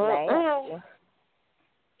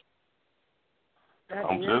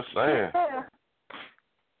 I'm just saying.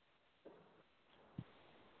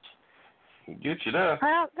 Get you there.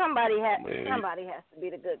 Well, somebody has to be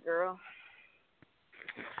the good girl.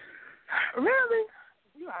 Really?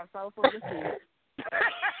 You are so full of shit.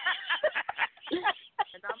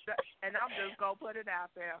 and I'm just gonna put it out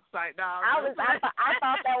there. It's like, no. I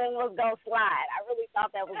thought that one was gonna slide. I really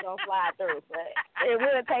thought that was gonna slide through, but it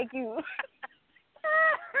will take you.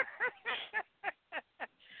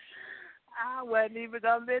 I wasn't even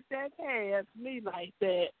gonna let that pass me like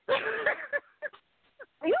that.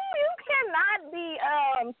 You cannot be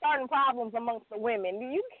starting problems amongst the women.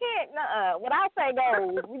 You can't. What I say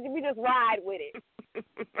goes. We just ride with it.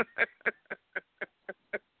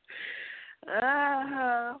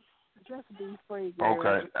 Just be free, girl.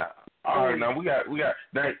 Okay. All right. Now we got.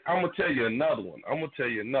 Now, I'm gonna tell you another one.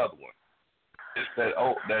 It's that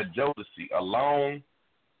Jodeci, Alone.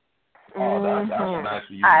 Oh, that's nice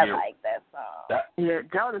for you. I like that song.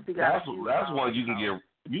 Jodeci got. That's one you can get.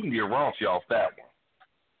 You can get raunchy off that one.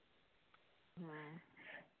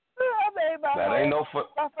 I made my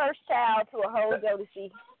first child to a whole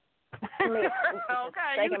Jodeci.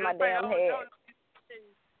 Okay, shaking my damn head.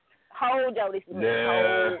 Whole Jodeci.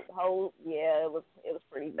 Yeah. Whole. Yeah, it was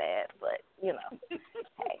pretty bad, but you know,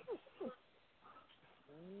 hey.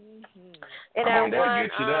 And that one by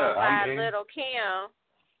Little Kim.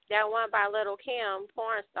 That one by Little Kim,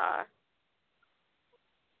 Porn Star.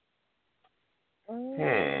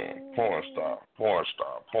 Porn star.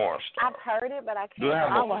 I've heard it, but I can't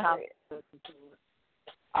remember it.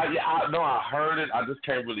 I know I heard it. I just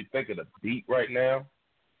can't really think of the beat right now.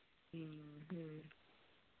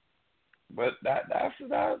 But that's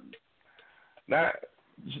now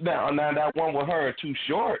that one with her Too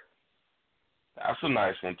Short. That's a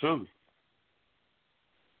nice one too.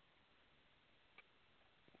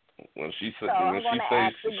 When she says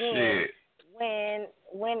shit.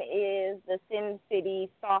 When is the Sin City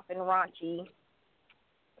Soft and Raunchy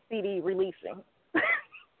CD releasing?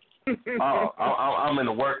 I'm in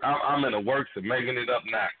the work. I'm in the works of making it up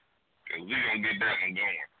now. Cause we gonna get that one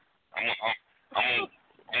going. I'm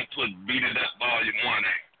gonna put Beat It Up Volume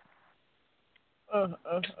 1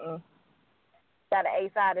 in. Got an A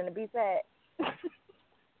side and a B side.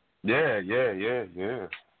 Yeah.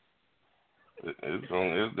 It's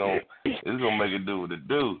gonna make it do what it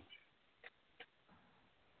do.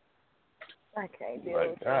 I can't do like,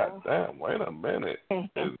 it. God damn, wait a minute.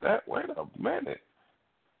 Wait a minute.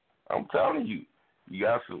 I'm telling you, you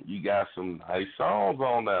got some nice songs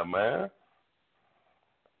on there, man.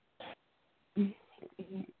 You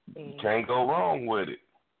can't go wrong with it.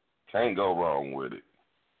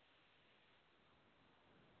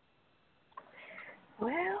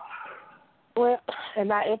 Well, and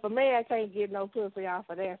now if a man can't get no pussy off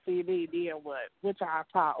of that CD, then what? Which y'all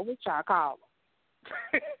call him?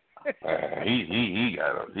 He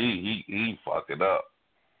fucked it up.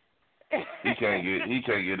 He can't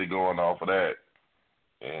get it going off of that,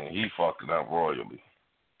 and he fucked it up royally.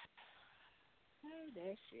 Turn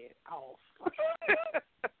that shit off.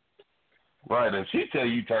 Right, and she tell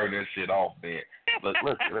you turn that shit off, man. Look,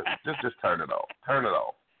 just turn it off. Turn it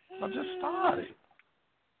off. I just started.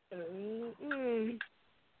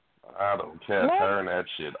 I don't care. What? Turn that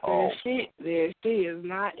shit off. She is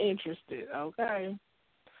not interested. Okay.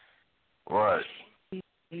 Right.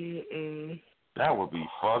 That would be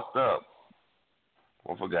fucked up.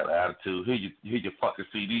 I forgot attitude. Here your fucking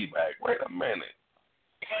CD back. Wait a minute.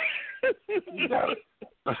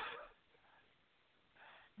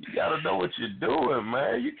 You gotta know what you're doing,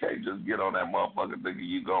 man. You can't just get on that motherfucker thinking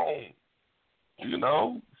you gone. You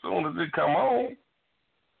know, as soon as it come on.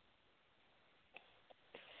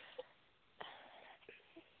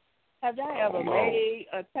 Have y'all ever made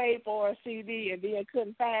a tape or a CD and then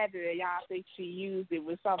couldn't find it and y'all think she used it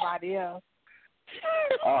with somebody else?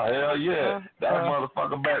 Oh, hell yeah. That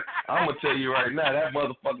motherfucker better, I'm going to tell you right now, that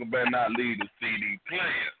motherfucker better not leave the CD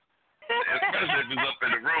playing. Especially if it's up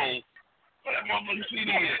in the room. Where that motherfucker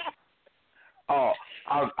CD is? Oh,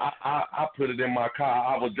 I put it in my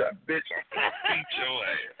car. I was just, bitch, I'm going to beat your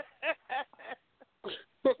ass.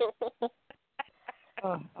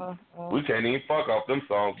 We can't even fuck off them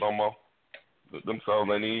songs no more. Them songs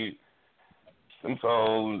ain't even. Them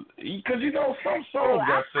songs, because you know some songs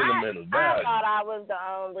got sentimental value. I thought I was the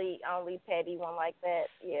only petty one like that.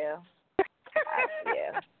 Yeah.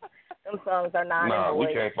 Yeah. Them songs are not. Nah, we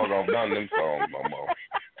can't fuck off none of them songs no more.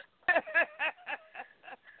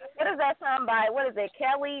 What is that song by? What is it?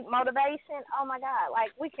 Kelly Motivation? Oh my God!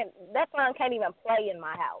 Like that song can't even play in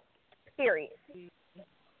my house. Period.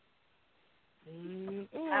 I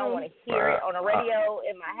don't want to hear it on the radio,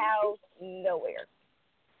 in my house, nowhere.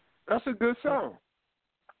 That's a good song.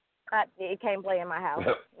 It can't play in my house.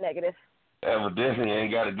 Negative. Evidently,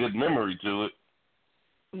 ain't got a good memory to it.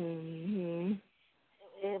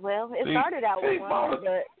 Well, it started out with one,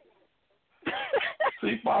 but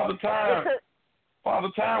see, Father Time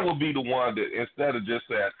will be the one that instead of just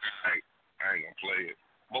saying, I ain't gonna play it.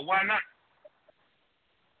 But why not?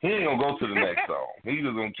 He ain't gonna go to the next song. He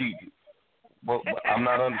just gonna keep it. But I'm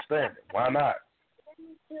not understanding. Why not?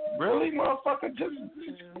 Really, motherfucker? Just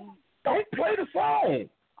don't play the song.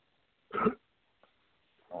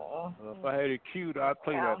 Well, if I had it queued, I'd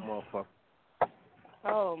play that motherfucker.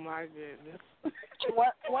 Oh my goodness!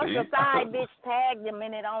 Once the side bitch tagged him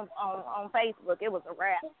in it on Facebook, it was a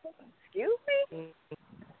wrap. Excuse me?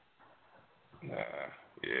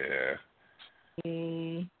 Yeah.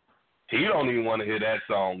 He don't even want to hear that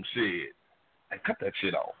song. Shit, hey, cut that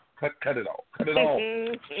shit off. Cut it off. Cut it off.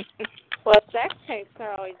 Well, sex tapes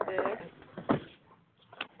are always good.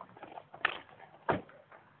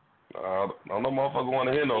 Don't no motherfucker want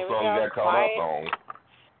to hear no song you got caught up on.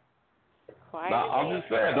 Nah, I'm just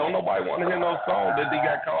saying, don't nobody want to hear no song that they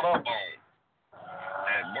got caught up on.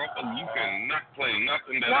 And motherfucker, you cannot play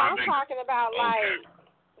nothing that I'm talking about like,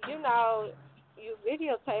 you know, you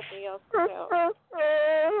videotaping yourself.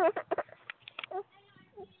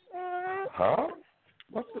 Huh?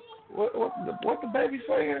 What the baby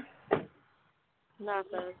saying?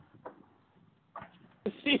 Nothing.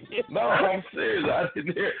 No, I'm serious. I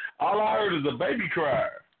didn't hear. All I heard is a baby cry.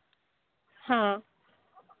 Huh?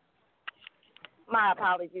 My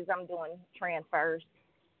apologies. I'm doing transfers.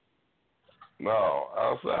 No,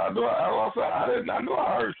 I knew I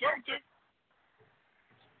heard something.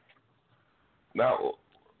 Now,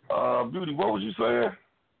 Beauty, what was you saying?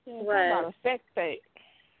 About a sex tape.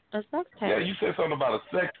 A sex tape. Yeah, you said something about a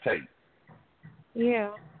sex tape.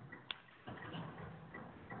 Yeah.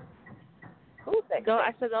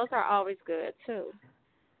 I said those are always good too.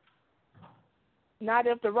 Not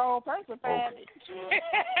if the wrong person found it.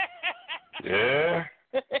 Yeah.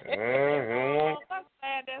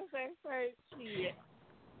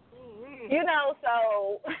 You know,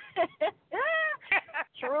 so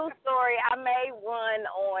true story. I made one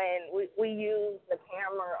on. We used the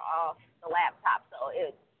camera off the laptop, so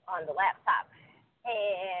it's on the laptop,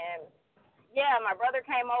 and. Yeah, my brother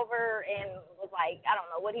came over and was like, I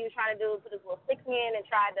don't know what he was trying to do, put his little sticks in and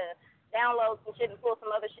tried to download some shit and pull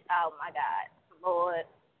some other shit. Oh, my God. Lord.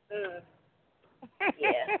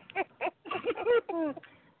 Yeah.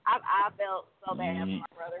 I felt so bad for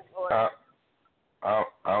my brother. Lord.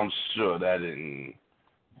 I'm sure that didn't,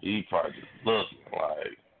 he probably just looked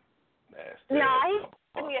like nasty. No,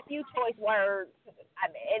 he gave me a few choice words.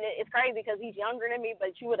 And it's crazy because he's younger than me,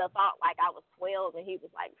 but you would have thought like I was 12 and he was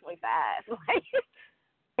like 25.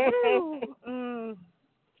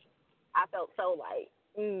 I felt so like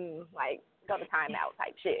go to timeout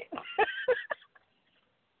type shit.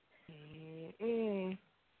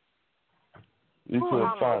 You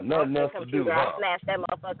couldn't find nothing else to do, huh? I smashed that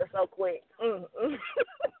motherfucker so quick.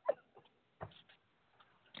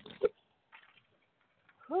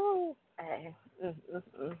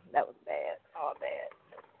 That was bad. All bad.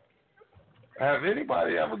 Have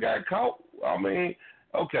anybody ever got caught? I mean,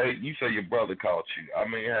 okay, you say your brother caught you. I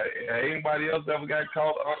mean, have anybody else ever got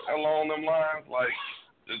caught along them lines? Like,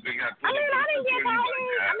 just they got put I didn't get caught.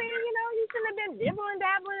 Like, I mean, you know, you shouldn't have been dibbling,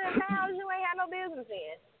 dabbling in towns you ain't had no business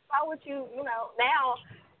in. Why would you, you know, now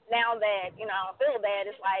that, you know, I feel bad,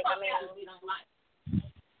 it's like, I mean,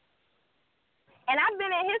 and I've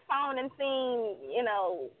been in his phone and seen, you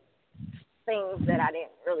know, things that I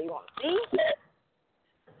didn't really want to see.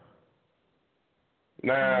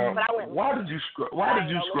 Now, why did you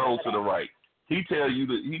scroll to the right? He told you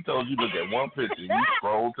to look at one picture. You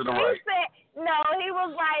scroll to the right. He said, no, he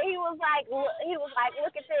was like, look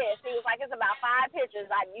at this. He was like, it's about 5 pictures.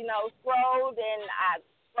 I, you know, scrolled and I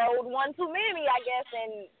scrolled one too many, I guess,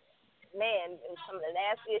 and man, it was some of the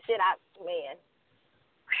nastiest shit.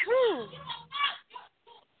 Whew.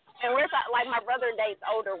 And we're like, my brother dates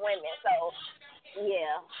older women, so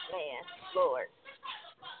yeah, man, Lord.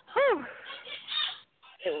 Whew.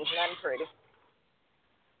 It was nothing pretty.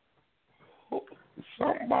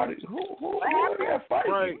 Somebody who that fight?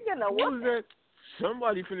 Right. You know, what was that?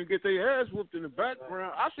 Somebody finna get their ass whooped in the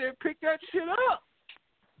background. I said, pick that shit up.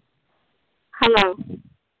 Hello.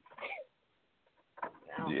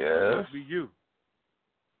 Yes. Must be you.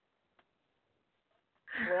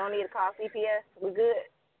 We don't need to call CPS. We're good.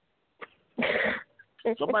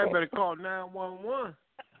 Somebody better call 911.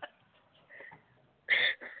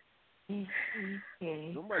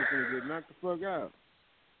 Somebody's gonna get knocked the fuck out.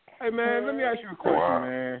 Hey man, let me ask you a question,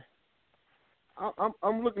 man.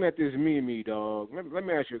 I'm looking at this me, dog. Let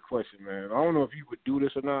me ask you a question, man. I don't know if you would do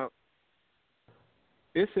this or not.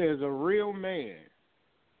 It says a real man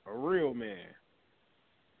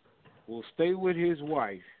will stay with his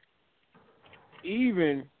wife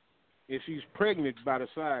even if she's pregnant by the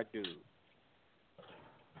side dude.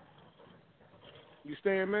 You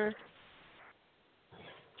stand, man?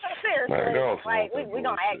 Seriously, like we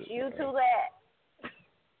don't ask you to that.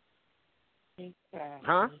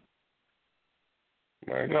 Huh?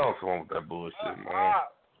 Man, y'all come on with that bullshit, man.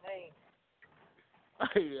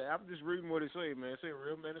 Hey, I'm just reading what it say, man. It say a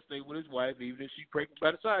real man to stay with his wife even if she's pregnant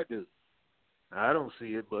by the side dude. I don't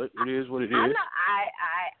see it, but it is what it is.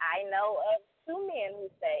 I know of 2 men who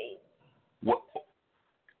stayed. What?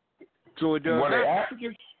 So it does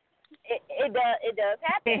happen? It does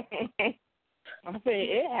happen. I say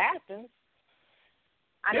it happens.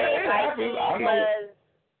 I mean, like he was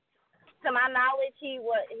to my knowledge, he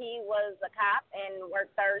was a cop and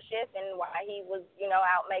worked third shift, and while he was,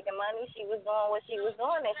 out making money, she was doing what she was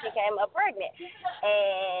doing, and she came up pregnant.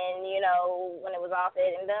 And, when it was all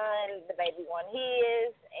said and done, the baby won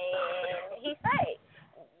his, and he stayed.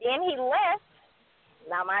 Then he left.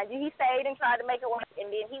 Now, mind you, he stayed and tried to make it work, and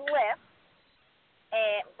then he left.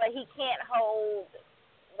 But he can't hold,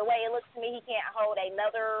 the way it looks to me, he can't hold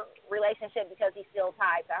another relationship because he's still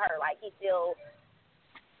tied to her. Like, he still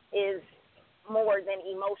is more than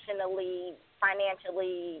emotionally,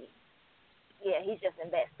 financially, he's just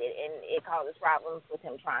invested, and it causes problems with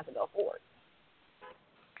him trying to go forward.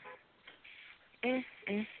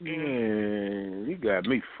 Man, you got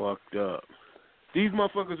me fucked up. These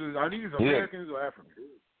motherfuckers, are these Americans or Africans?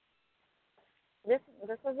 This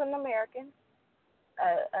is an American,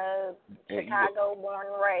 Chicago born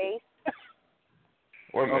and raised.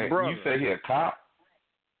 Wait a minute, you say he a cop?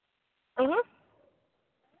 Mhm.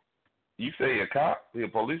 You say he a cop? He a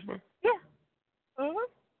policeman? Yeah. Mhm.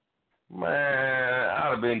 Man,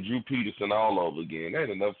 I'd have been Drew Peterson all over again. Ain't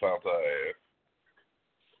enough time to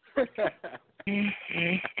have.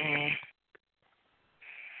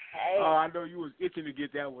 Hey. Oh, I know you was itching to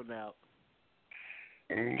get that one out.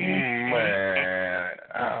 Man,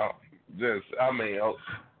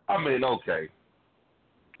 okay.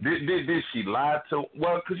 Did she lie to?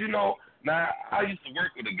 Well, because now I used to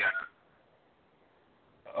work with a guy,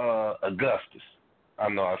 Augustus. I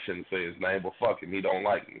know I shouldn't say his name, but fuck him, he don't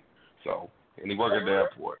like me. So, and he worked at the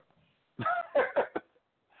airport.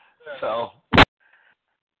 So,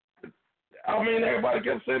 everybody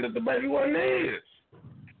kept saying that the baby wasn't his.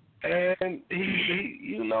 And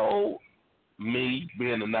he me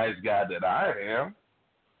being the nice guy that I am,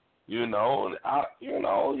 he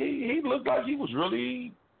looked like he was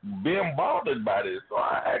really being bothered by this. So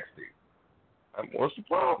I asked him, what's the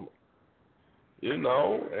problem?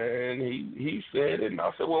 And he said it, and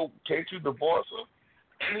I said, well, can't you divorce her?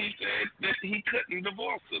 And he said that he couldn't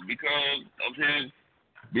divorce her because of his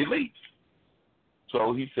beliefs.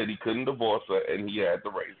 So he said he couldn't divorce her, and he had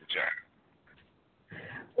to raise the child.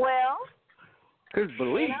 Well, his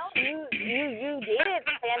beliefs. You did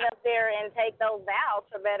stand up there and take those vows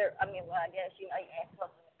for better. I guess you ain't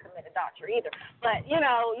supposed to commit adultery either, but you're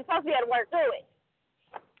supposed to be able to work through it.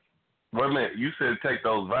 Wait a minute, you said take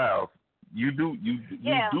those vows. You do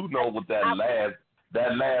know what that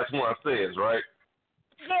last one says, right?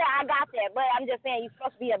 Yeah, I got that, but I'm just saying you're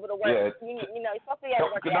supposed to be able to work. Yeah. You're supposed to be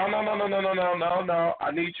able to work. No.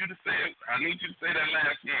 I need you to say it. I need you to say that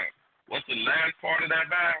last one. What's the last part of that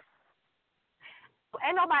vow?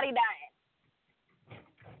 Ain't nobody dying.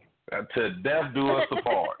 To death do us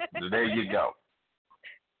apart. There you go.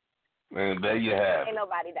 And there you have it. Ain't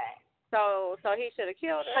nobody dying. So he should have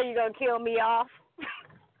killed her. So you gonna kill me off?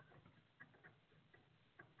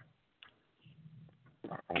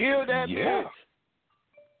 Kill that bitch.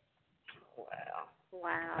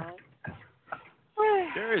 Wow.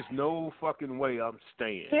 There is no fucking way I'm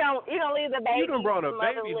staying. You don't leave the baby. You done brought a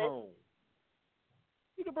baby home.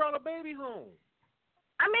 You done brought a baby home.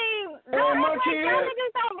 Niggas don't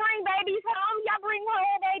bring babies home. Y'all bring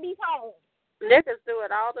whole babies home. Niggas do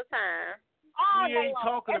it all the time. We ain't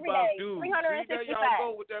talking about dudes. Y'all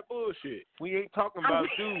go with that bullshit. We ain't talking about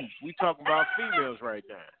dudes. We talking about females right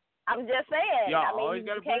now. I'm just saying.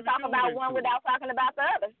 You can't talk about one without talking about the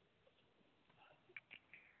other.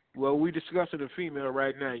 Well, we discussing a female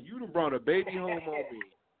right now. You done brought a baby home on me.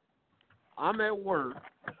 I'm at work,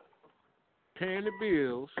 paying the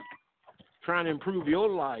bills, trying to improve your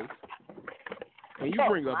life, and you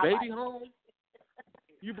bring a baby home?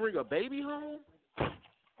 You bring a baby home?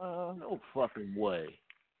 No fucking way.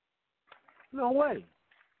 No way.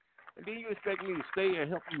 And then you expect me to stay and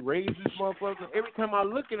help you raise this motherfucker? Every time I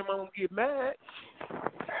look at him, I'm going to get mad.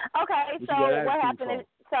 Okay, so what happened is,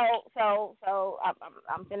 so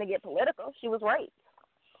I'm going to get political. She was raped.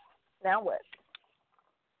 Now what?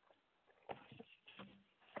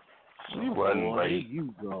 She wasn't raped.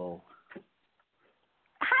 You go.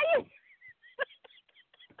 How you?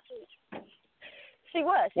 She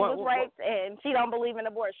was. She was raped, and she don't believe in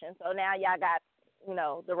abortion. So now y'all got,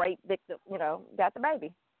 the rape victim, got the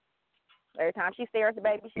baby. Every time she stares at the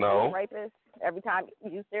baby, she's a rapist. Every time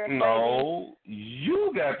you stare at the baby. No,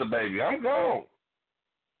 you got the baby. I'm gone.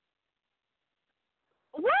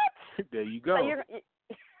 What? There you go.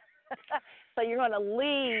 So you're going to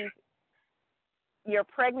leave your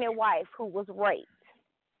pregnant wife who was raped.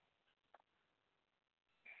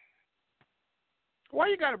 Why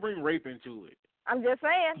you got to bring rape into it? I'm just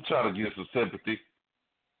saying. I'm trying to get some sympathy.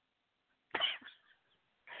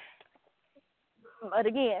 But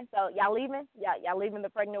again, so y'all leaving? Y'all leaving the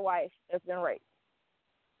pregnant wife that's been raped.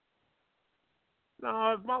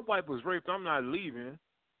 No, if my wife was raped, I'm not leaving.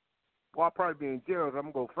 Well, I'll probably be in jail.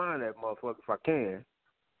 I'm going to find that motherfucker if I can.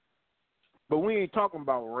 But we ain't talking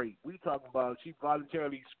about rape. We talking about she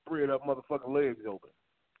voluntarily spread up motherfucking legs open.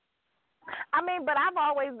 I mean, but I've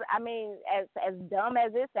always, as dumb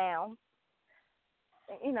as it sounds,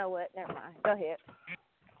 you know what? Never mind. Go ahead.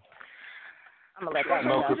 I'm gonna let that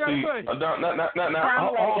go.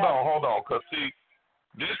 Hold on. Cause see,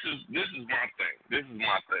 this is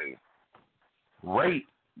my thing. Rape,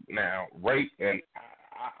 and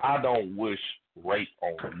I don't wish rape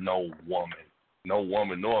on no woman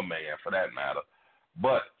nor a man for that matter.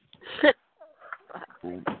 But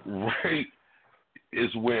rape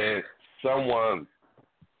is when someone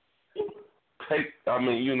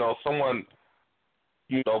someone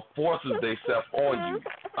forces themselves on you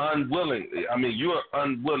unwillingly. I mean, you're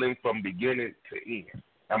unwilling from beginning to end.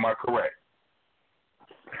 Am I correct?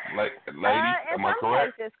 Lady, am I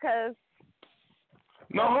correct? Cause...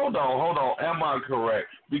 No, hold on. Am I correct?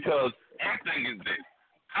 Because my thing is this.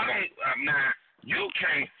 You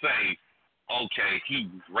can't say, okay, he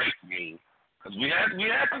raped me. Because we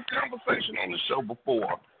had this conversation on the show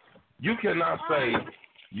before. You cannot say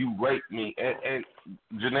you raped me. And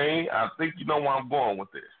Janae, I think you know where I'm going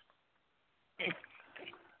with this.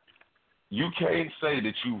 You can't say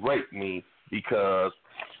that you raped me because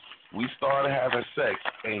we started having sex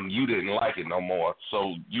and you didn't like it no more.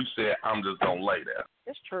 So you said, I'm just going to lay there.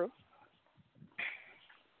 It's true.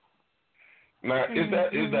 Now, is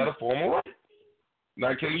that a form of rape?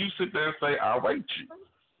 Now, can you sit there and say, I raped you?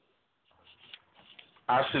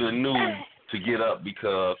 I should have knew to get up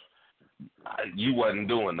because you wasn't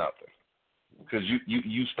doing nothing. Because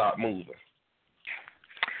you stopped moving.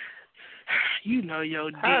 You know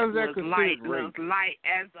your dick was light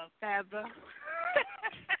as a feather.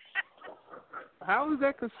 How is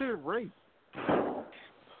that considered rape?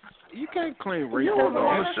 You can't claim rape on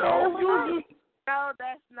the show. No,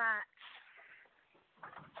 that's not.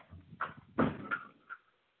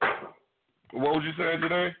 What was you saying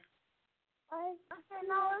today? I said,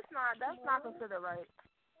 no, it's not. That's not considered rape.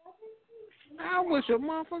 I wish a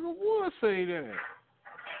motherfucker would say that.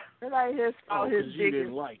 It ain't his fault. His dick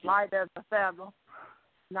is like light as a feather.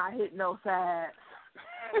 Not hitting no sides.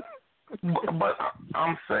 But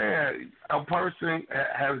I'm saying a person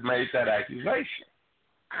has made that accusation.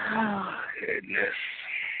 Oh, goodness.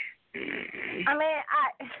 I mean,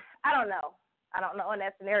 I don't know. I don't know in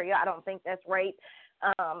that scenario. I don't think that's rape.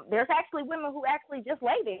 There's actually women who actually just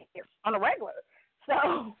lay there on a regular.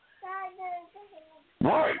 So.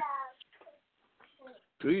 Right.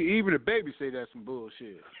 So even the baby say that's some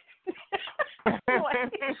bullshit.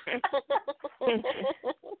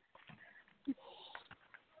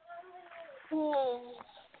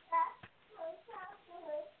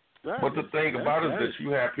 But the thing about it is that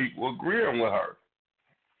you have people agreeing with her.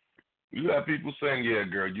 You have people saying, yeah,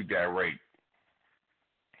 girl, you got raped.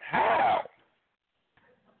 How?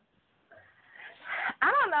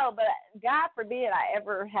 I don't know, but God forbid I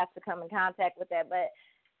ever have to come in contact with that. But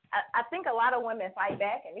I think a lot of women fight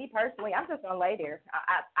back, and me personally, I'm just going to lay there.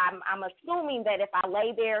 I'm assuming that if I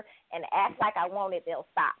lay there and act like I want it, they'll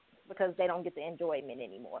stop because they don't get the enjoyment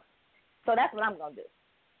anymore. So that's what I'm going to do.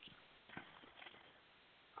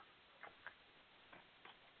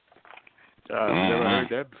 I've never heard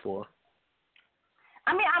that before.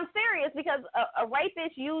 I mean, I'm serious because a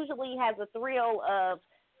rapist usually has a thrill of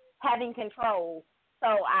having control. So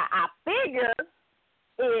I figure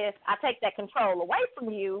if I take that control away from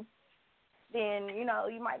you, then, you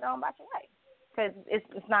might go about your way. Because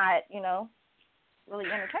it's not,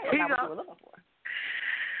 really entertaining. Not what you were looking for.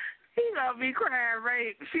 He gonna be crying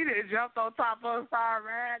rape. She done jumped on top of us all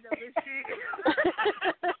right up and shit.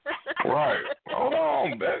 Right. Hold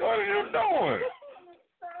on, Beck. What are you doing?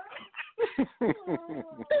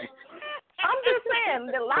 I'm just saying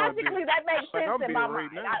that logically that makes sense in my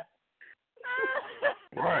mind.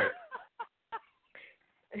 Right.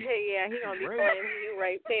 Yeah, he gonna be claiming you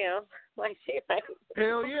raped him. Like she raped.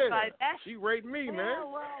 Hell yeah. Like she raped me, man.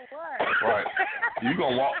 Well, what? Right. You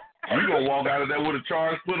gonna walk out of there with a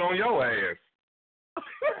charge put on your ass.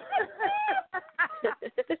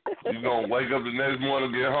 You gonna wake up the next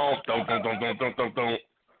morning, get home, don't.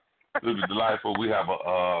 This is delightful. We have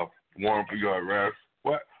a warrant for your arrest.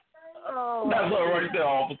 What? Oh. That's her right there,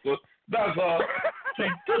 officer. That's her. She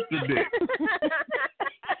took the dick.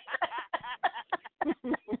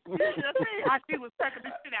 How she was sucking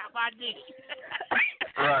the shit out my dick.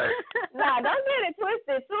 Right. Nah, don't get it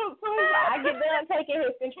twisted. Soon I get done taking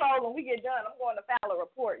his control and we get done, I'm going to file a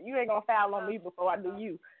report. You ain't gonna file on me before I do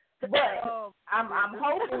you. But I'm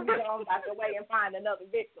hoping you go about your way and find another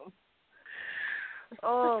victim.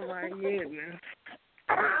 Oh my goodness.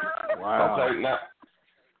 Wow. Okay, now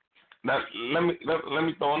let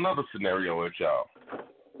me throw another scenario at y'all.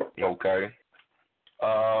 Okay.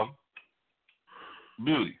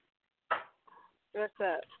 Beauty. What's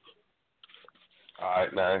up? All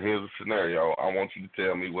right, now here's a scenario. I want you to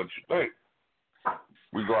tell me what you think.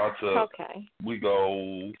 We go out to. Okay. We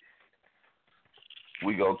go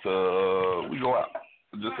out.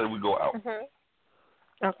 Just say we go out.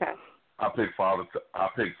 Okay. I pick Father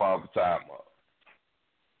Time up.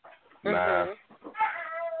 Now,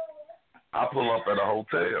 I pull up at a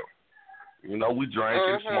hotel. You know, we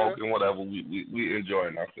drinking, smoking, whatever. We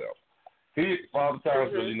enjoying ourselves. Father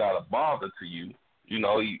Time's really not a bother to you. You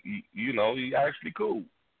know, he actually cool.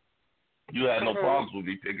 You had no problems with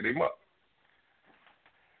me picking him up.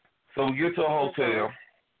 So we get to a hotel.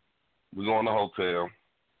 We go in the hotel.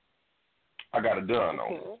 I got a gun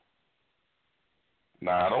on me.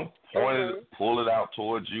 Now, I don't pull it out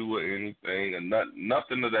towards you or anything, or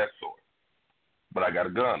nothing of that sort. But I got a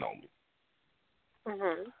gun on me.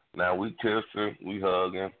 Now, we kissing, we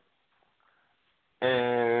hugging,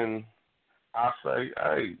 and I say,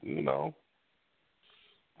 hey, you know,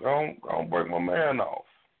 don't break my man off.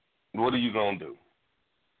 What are you going to do?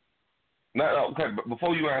 Now, okay, but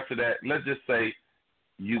before you answer that, let's just say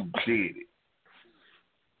you did it.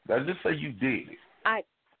 Let's just say you did it. I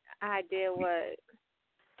did what?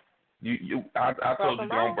 I told you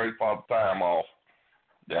don't break Father Time off.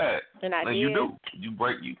 Yeah. And I did. You do.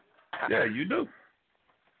 Yeah, you do.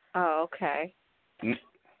 Oh, okay.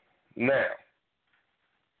 Now,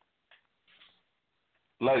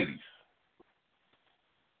 ladies.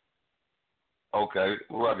 Okay,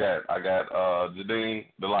 who I got? I got Jadine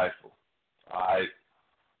Delightful. All right.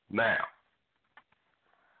 Now,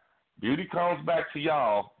 Beauty comes back to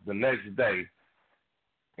y'all the next day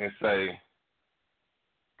and say,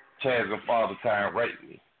 Chaz and Father Time raped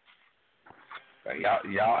me. Now,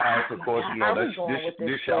 y'all ask, of course, you know,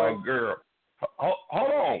 this y'all girl. Hold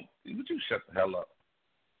on. Would you shut the hell up?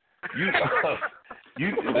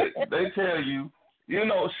 They tell you, you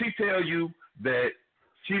know, she tell you that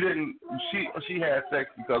she had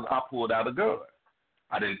sex because I pulled out a gun.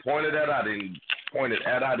 I didn't point it at her. I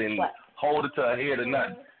didn't hold it to her head or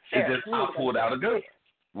nothing. It's just I pulled out a gun.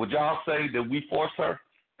 Would y'all say that we forced her?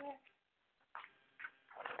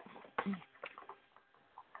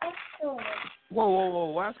 Whoa.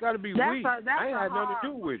 Why it's got to be we? I ain't had nothing to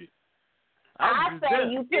do with it. I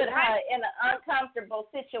say you put her in an uncomfortable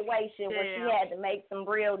situation where she had to make some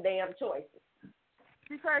real damn choices.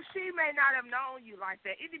 Because she may not have known you like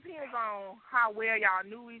that. It depends on how well y'all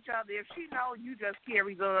knew each other. If she know you just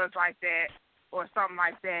carry guns like that or something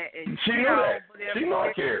like that, and she know that. She know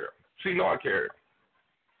I carry. She know I carry.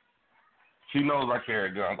 She knows I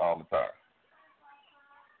carry guns all the time.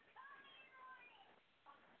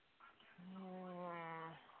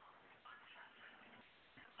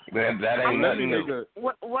 Man, that ain't nothing new.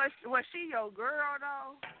 Was she your girl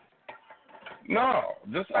though? No,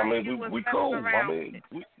 just I mean we cool. I mean,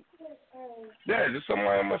 just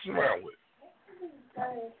somebody I'm messing around with.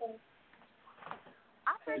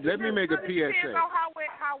 Let me make a PSA. Depends on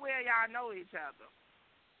how well y'all know each other.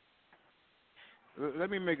 Let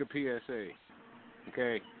me make a PSA.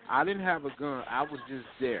 Okay, I didn't have a gun. I was just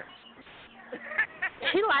there.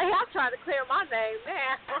 He like, I'm trying to clear my name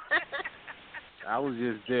now. I was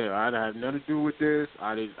just there. I had nothing to do with this.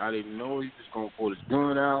 I didn't know he was gonna pull his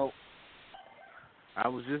gun out. I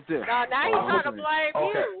was just there. No, now he's trying to blame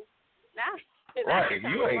you. Now, right,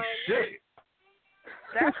 you ain't shit.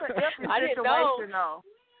 That's a different situation, though.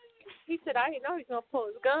 He said, I didn't know he was gonna pull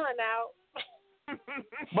his gun out.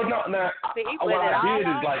 But no, now what I did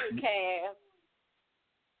is like,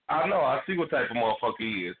 I know, I see what type of motherfucker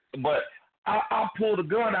he is, but I pulled the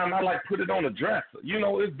gun out and I like put it on the dresser. You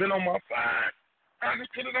know, it's been on my side. I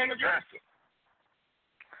just put it on the dresser.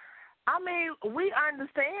 I mean, we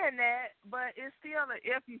understand that, but it's still an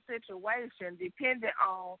iffy situation depending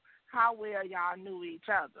on how well y'all knew each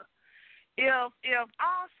other. If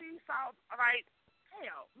all she saw, like,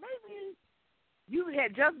 hell, maybe you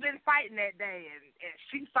had just been fighting that day and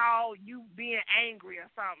she saw you being angry or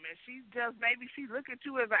something, and maybe she look at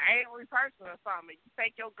you as an angry person or something, you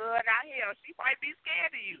take your gun out here, she might be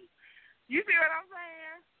scared of you. You see what I'm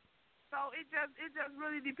saying? So it just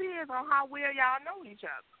really depends on how well y'all know each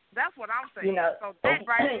other. That's what I'm saying. You know, so that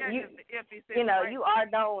right there is the iffy situation. You know, you are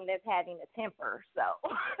known as having a temper, so.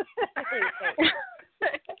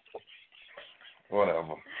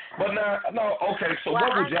 Whatever. But no, okay, so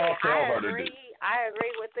what would y'all tell her to do? I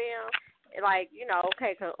agree with them. Like, you know,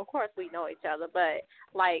 okay, cause of course we know each other, but,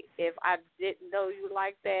 like, if I didn't know you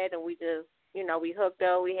like that and we just, you we hooked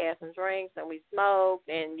up, we had some drinks, and we smoked,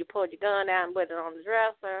 and you pulled your gun out and put it on the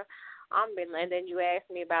dresser, and then you ask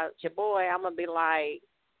me about your boy, I'm going to be like,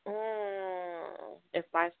 if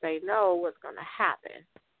I say no, what's going to happen?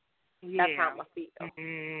 Yeah. That's how I'm going to feel.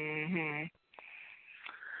 Mm-hmm.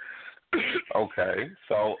 Okay,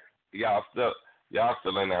 so y'all still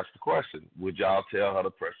ain't asked the question. Would y'all tell her to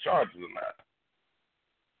press charges or not?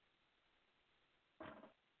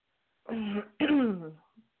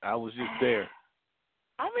 I was just there.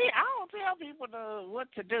 I mean, I don't tell people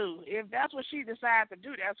what to do. If that's what she decides to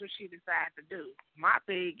do, that's what she decides to do. My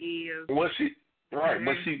thing is, Well, she right,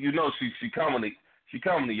 but she coming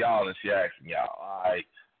to y'all and she asking y'all, all right,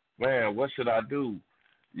 man, what should I do?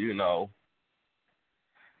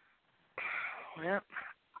 Well,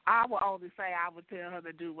 I would only say I would tell her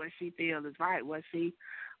to do what she feels is right, what she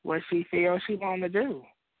feels she want to do.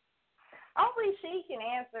 Only she can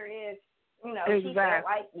answer if, exactly. she felt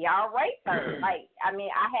like y'all raped her. Like, I mean,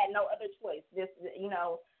 I had no other choice. This, and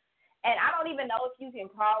I don't even know if you can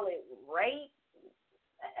call it rape.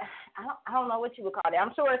 I don't know what you would call it.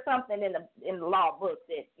 I'm sure it's something in the law book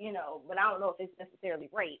that, but I don't know if it's necessarily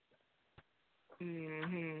rape.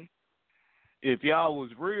 Mhm. If y'all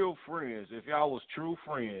was real friends, if y'all was true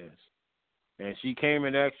friends, and she came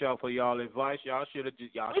and asked y'all for y'all advice, y'all should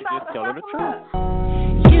just tell her the truth.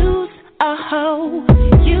 Use a hoe.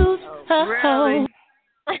 Use a hoe.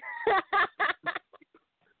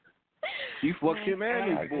 She fucked him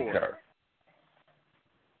and his boy.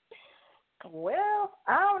 Well,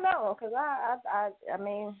 I don't know, because I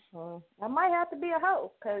mean, I might have to be a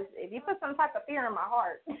hoe, because if you put some type of fear in my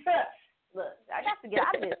heart, look, I got to get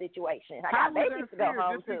out of this situation. I got babies to go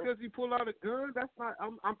home to. Just because he pulled out a gun, that's not.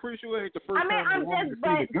 I'm pretty sure it ain't the first time I'm just,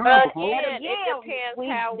 but see the gun before. Again, it depends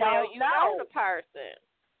how well you know the person.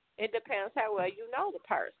 It depends how well you know the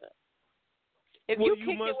person. If you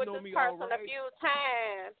kick it with this person a few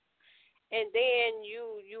times, and then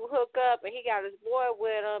you hook up, and he got his boy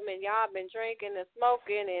with him, and y'all been drinking and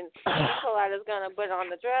smoking, and he pull out his gun and put it on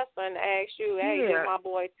the dresser and ask you, hey, you're my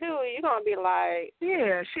boy too, you're going to be like,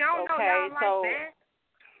 yeah, she don't know y'all so, like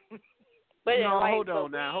that. But no, like, hold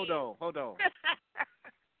on now, hold on.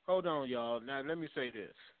 Hold on, y'all. Now, let me say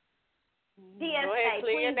this.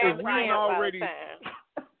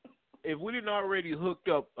 If we didn't already hooked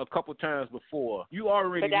up a couple times before, you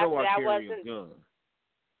already know I carry a gun.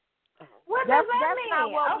 What does that mean? I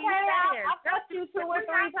fucked you 2 or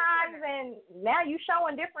 3 times, and now you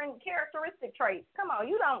showing different characteristic traits. Come on,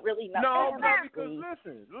 you don't really know. No, because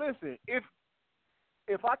listen.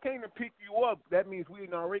 If I came to pick you up, that means we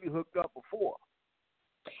didn't already hooked up before.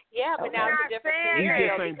 Yeah, but now it's a different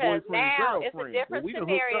scenario because now it's a different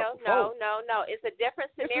scenario. No, it's a different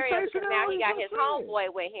scenario because now he got his homeboy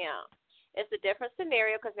with him. It's a different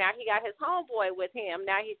scenario because now he got his homeboy with him.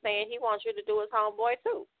 Now he's saying he wants you to do his homeboy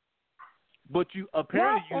too. But you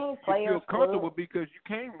apparently you feel comfortable because you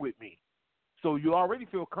came with me. So you already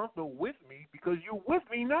feel comfortable with me because you're with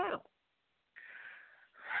me now.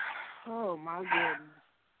 Oh, my goodness.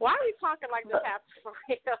 Why are we talking like this happened for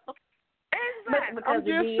real? Exactly. Because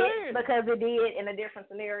it did in a different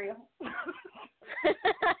scenario.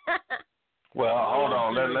 Well, hold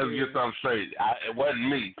on. Let's get something straight. It wasn't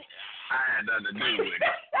me. I had nothing to do with it.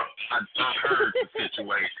 I heard the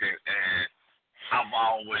situation, and I've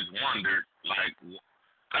always wondered, like,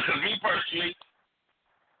 because me personally,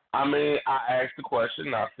 I mean, I asked the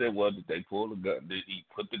question. I said, well, did they pull the gun? Did he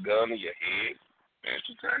put the gun in your head? And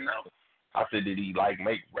she said no. I said, did he, like,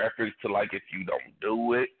 make reference to, like, if you don't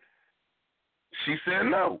do it? She said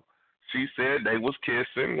no. She said they was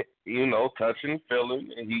kissing, touching,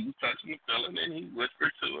 feeling, and he was touching and feeling, and he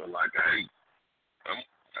whispered to her, like, hey,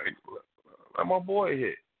 let my boy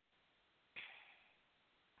hit.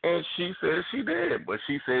 And she said she did, but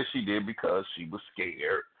she said she did because she was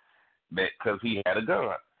scared because he had a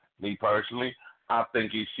gun. Me personally, I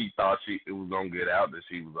think she thought it was going to get out that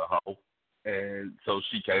she was a hoe, and so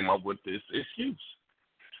she came up with this excuse.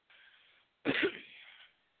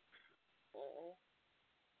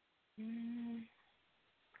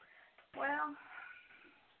 Well,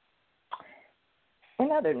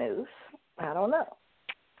 in other news, I don't know.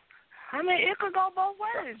 I mean, it could go both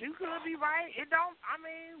ways. You could be right.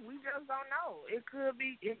 We just don't know. It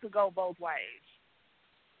could go both ways.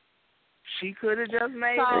 She could have just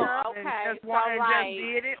made it up and just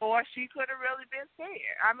did it, or she could have really been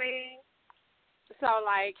scared. I mean, so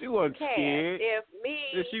like she wasn't scared.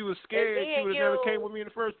 If she was scared, she would have never came with me in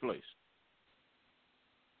the first place.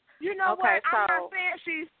 You know what? I'm not saying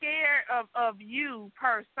she's scared of you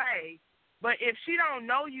per se, but if she don't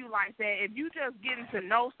know you like that, if you just getting to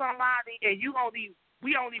know somebody and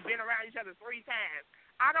we only been around each other 3 times,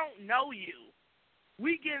 I don't know you.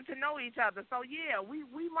 we getting to know each other. So, yeah, we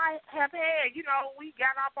might have had, we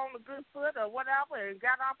got off on a good foot or whatever and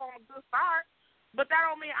got off on a good start, but that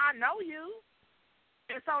don't mean I know you.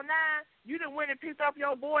 And so now you done went and picked up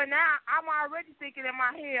your boy. Now I'm already thinking in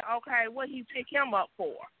my head, okay, what he pick him up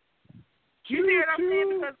for? You see what I'm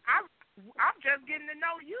saying? Because I'm just getting to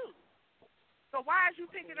know you. So why is you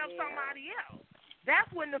picking up somebody else?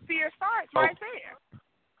 That's when the fear starts right there.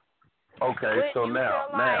 Okay, so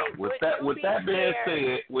now, with that being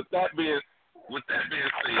said, would you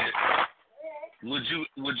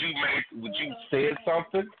say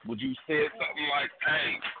something? Would you say something like,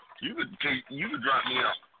 hey, you could drop me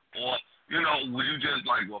off, or would you just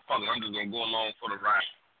like, well, fuck it, I'm just gonna go along for the ride?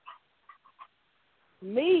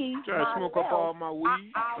 Me, try to smoke up all my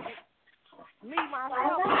weed.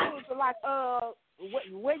 Myself, like,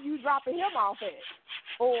 where you dropping him off at,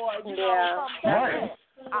 or something like that.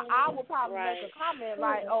 I would probably make a comment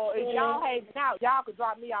like, oh, if y'all hanging out, y'all could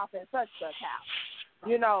drop me off at such house,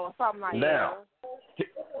 or something like that.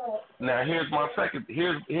 Now here's my second.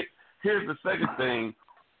 Here's the second thing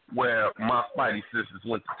where my spidey sisters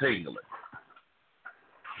went to tingling.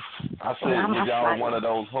 I said, was y'all in one of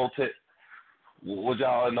those hotel? Was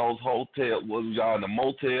y'all in those hotel? Was y'all in a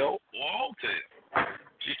motel or a hotel?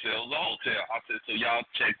 She said it was a hotel. I said, so y'all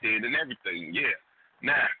checked in and everything. Yeah.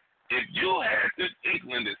 Now, if you had this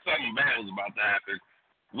inkling that something bad was about to happen,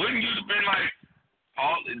 wouldn't you have been like,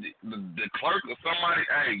 the clerk or somebody,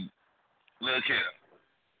 hey, look here.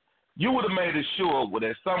 You would have made it sure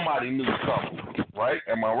that somebody knew something, right?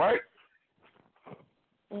 Am I right?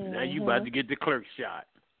 Mm-hmm. Now you about to get the clerk shot.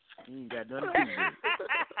 You ain't got nothing to do with it.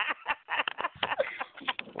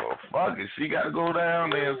 Well, fuck it. She got to go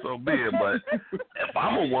down there, so be it. But if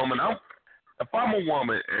I'm a woman, and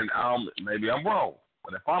maybe I'm wrong,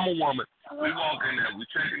 but if I'm a woman, we walk in there, we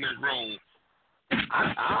check in this room,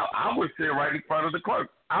 I would sit right in front of the clerk.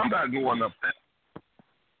 I'm not going up there.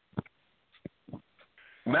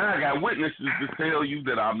 Now I got witnesses to tell you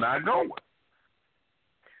that I'm not going.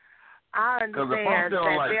 I understand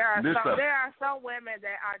that like there are some women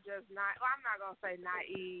that are just not. Well, I'm not gonna say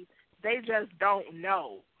naive. They just don't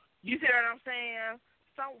know. You see what I'm saying?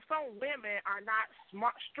 Some women are not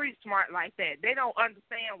street smart like that. They don't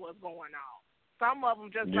understand what's going on. Some of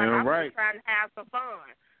them just just trying to have some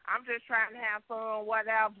fun. I'm just trying to have fun,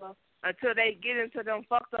 whatever, until they get into them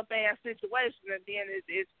fucked up ass situations, and then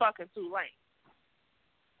it's fucking too late.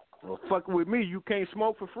 Well, fucking with me, you can't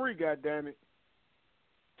smoke for free, goddammit.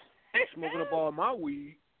 Smoking up all my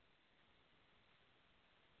weed.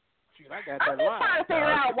 Shit, I got that I'm just trying to figure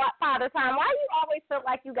out, Father Time, why you always feel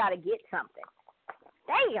like you got to get something?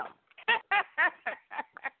 Damn.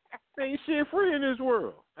 Ain't shit free in this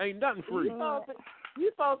world. Ain't nothing free. You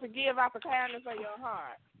supposed to give out the kindness of your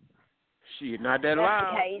heart. Shit, not that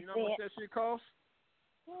loud. You know how much that shit costs?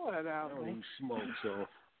 What I don't even smoke, so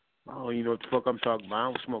I don't even know what the fuck I'm talking about. I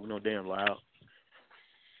don't smoke no damn loud.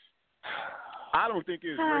 I don't think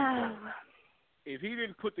it's rape. If he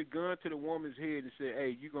didn't put the gun to the woman's head and say,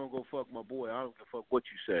 hey, you going to go fuck my boy, I don't give a fuck what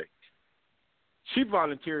you say. She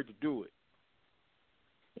volunteered to do it.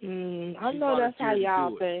 I know that's how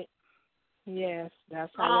y'all think. Yes,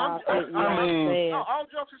 that's how y'all think.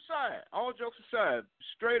 All jokes aside,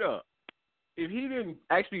 straight up, if he didn't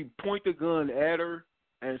actually point the gun at her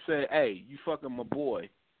and say, hey, you fucking my boy,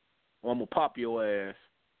 or I'm going to pop your ass,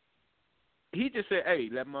 he just said, hey,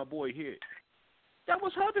 let my boy hit. That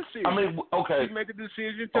was her decision. I mean, okay. She made the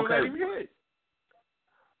decision to let him hit.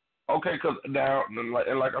 Okay, because now, and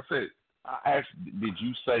like I said, I asked, did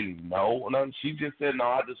you say no? And she just said, no,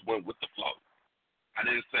 I just went with the flow. I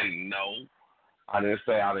didn't say no. I didn't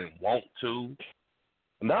say I didn't want to.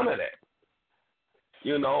 None of that.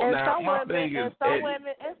 You know, and now my thing is... some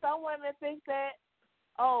women think that,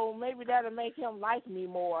 oh, maybe that'll make him like me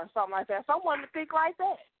more or something like that. Some women think like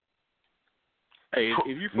that. Hey,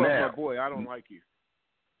 if you fuck my boy, I don't like you.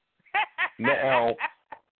 Now,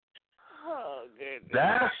 oh,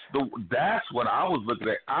 goodness. that's what I was looking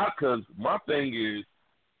at. Because my thing is,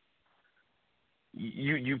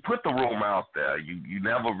 you put the room out there. You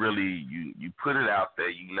never really you put it out there.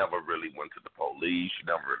 You never really went to the police. You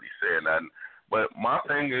never really said nothing. But my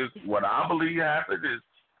thing is, what I believe happened is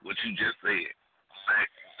what you just said. Like,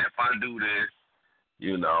 if I do this,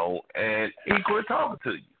 you know, and he quit talking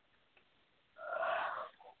to you.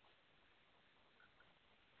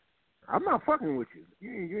 I'm not fucking with you.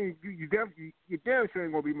 You damn sure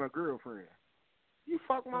ain't gonna be my girlfriend. You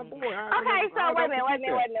fuck my boy. Wait a minute.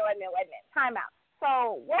 Time out.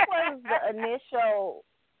 So, what was the initial?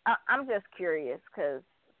 I'm just curious because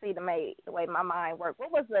see the way my mind works.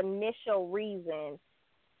 What was the initial reason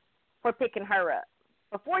for picking her up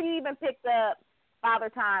before you even picked up Father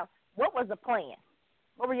Time, what was the plan?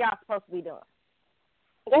 What were y'all supposed to be doing?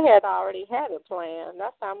 They had already had a plan.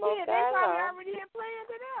 That's how most guys they probably are. already had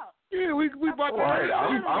planned it out. Yeah, we about to. Right.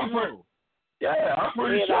 I'm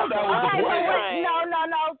pretty sure that was the Okay, plan.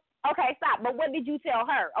 no. Okay, stop. But what did you tell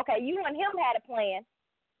her? Okay, you and him had a plan.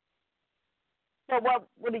 So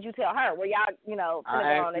what did you tell her? Were y'all, gonna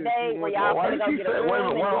go on a date? Were y'all gonna go get a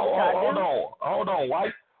room? Hold on.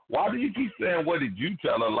 Why do you keep saying what did you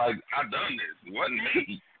tell her? Like I done this. It wasn't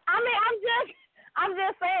me. I mean, I'm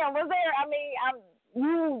just saying. Was there? I mean,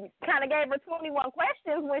 you kind of gave her 21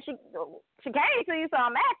 questions when she came to you, so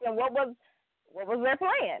I'm asking, what was their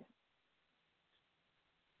plan?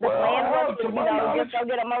 The plan was to, just go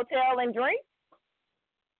get a motel and drink?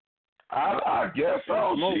 I guess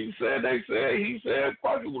so. He said,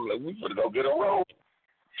 fuck it, we finna go get a room.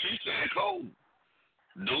 She said, cool.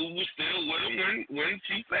 Dude was still with him when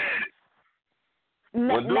she said it.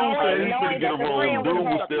 When Dude said he finna get a room, Dude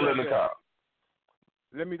was still in the car.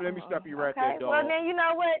 Let me stop you right there, dog. Well, then you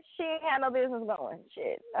know what? She ain't had no business going.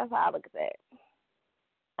 Shit, that's how I look at that.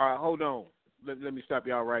 All right, hold on. Let me stop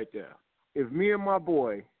y'all right there. If me and my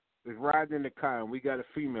boy is riding in the car and we got a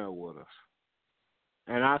female with us,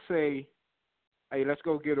 and I say, hey, let's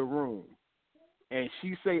go get a room, and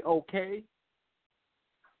she say, okay,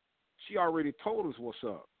 she already told us what's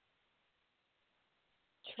up.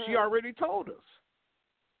 True. She already told us.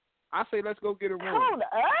 I say, let's go get a room. Told us?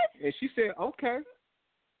 And she said, okay.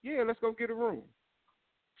 Yeah, let's go get a room.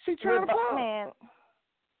 She trying to fuck. Man,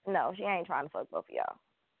 no, she ain't trying to fuck both of y'all.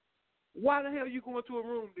 Why the hell you going to a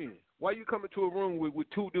room then? Why you coming to a room with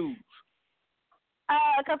two dudes?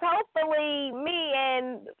 Because hopefully me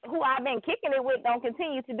and who I've been kicking it with don't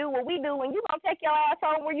continue to do what we do, and you going to take your ass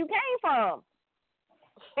home where you came from.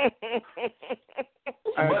 Okay,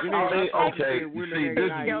 see, this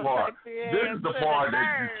is the part that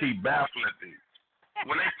you keep baffling me.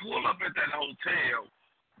 When they pull up at that hotel,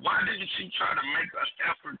 why didn't she try to make an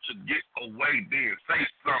effort to get away then? Say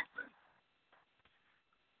something.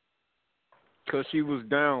 Because she was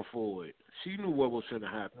down for it. She knew what was going to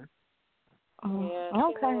happen. Yeah,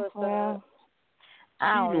 okay, well,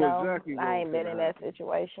 I don't know. Exactly I ain't been in that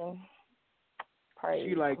situation. Praise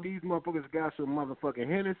she like, these motherfuckers got some motherfucking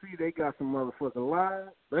Hennessy. They got some motherfucking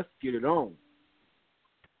lies. Let's get it on.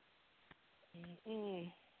 Mm-hmm.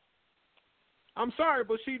 I'm sorry,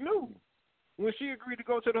 but she knew. When she agreed to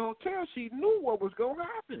go to the hotel, she knew what was going to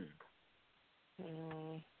happen.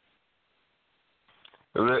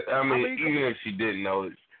 I mean, even if she didn't know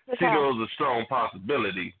it, she knew it was a strong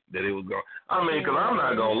possibility that it was going. I mean, because I'm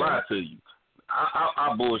not going to lie to you.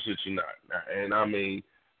 I bullshit you not. And I mean,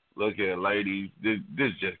 look at ladies, this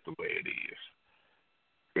is just the way it is.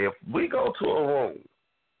 If we go to a room,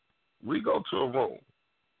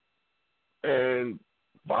 and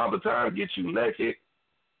Father Time gets you naked,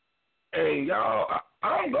 and y'all,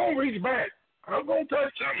 I'm going to reach back. I'm going to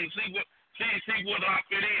touch something and see what I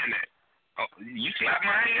fit in at. Oh, you slap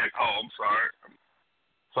my hand? Oh, I'm sorry.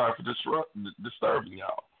 Sorry for disturbing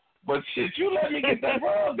y'all. But shit, you let me get that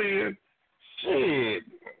rub in. Shit.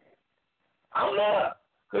 I'm not.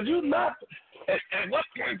 Because you not. At what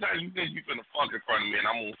point in time you think you finna fuck in front of me and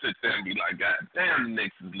I'm going to sit there and be like, God damn, the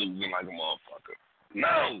Knicks is losing like a motherfucker.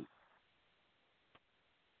 No.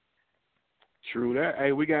 True that.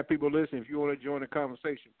 Hey, we got people listening. If you want to join the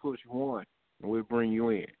conversation, push 1, and we'll bring you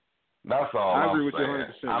in. That's all I I'm agree with saying.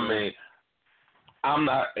 you 100%. I mean, I'm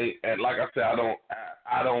not, and like I said, I don't,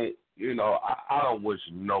 I don't wish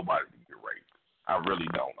nobody to get raped. I really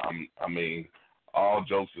don't. I mean, all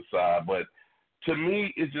jokes aside, but to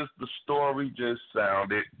me, it's just the story just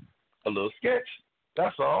sounded a little sketchy.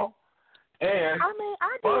 That's all. And I mean,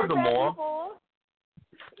 I did furthermore, that before.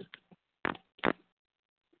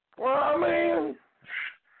 Well, I mean,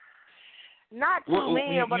 not too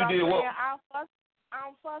many, but I'm saying what?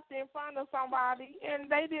 I'm fussed in front of somebody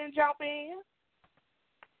and they didn't jump in.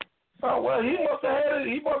 Oh well, he must have had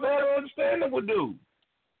an understanding with dude.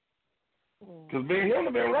 Because me and him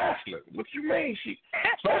have been wrestling. What you mean?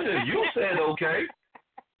 Especially if you said okay.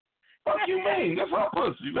 What you mean? That's her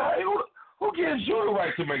pussy. Who gives you the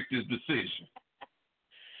right to make this decision?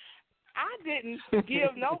 I didn't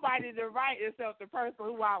give nobody the right except the person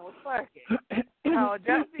who I was fucking. So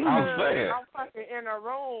just because I'm fucking in a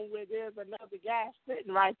room where there's another guy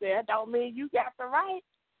sitting right there, don't mean you got the right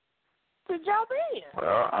to jump in.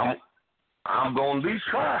 Well, I'm gonna be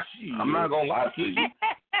try. I'm not gonna lie to you.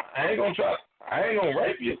 I ain't gonna try. I ain't gonna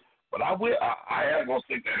rape you, but I will. I am gonna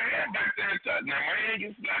stick that hand back there and touch. Now my hand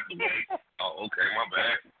gets slapped away. Oh, okay, my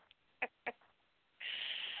bad.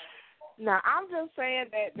 Now, I'm just saying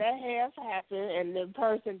that has happened and the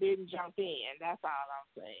person didn't jump in. That's all I'm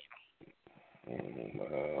saying.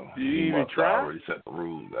 Did he even try? Already set the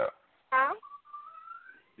rules out. Huh?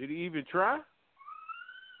 Did he even try?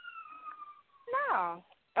 No.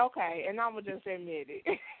 Okay, and I'm going to just admit it.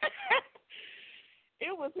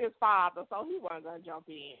 It was his father, so he wasn't going to jump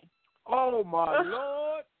in. Oh, my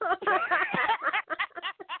Lord.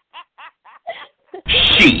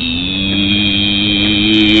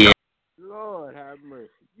 Lord have mercy.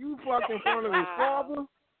 You fucking in front of his father?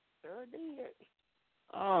 Sure did.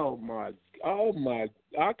 Oh, my,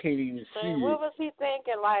 I can't even see it. What was he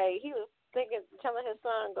thinking? Like, he was telling his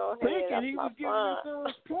son, go ahead. He was giving his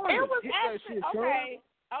son's point. It was actually, okay,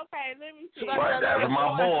 let me see. Right, that was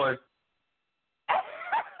my boy.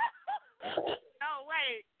 No,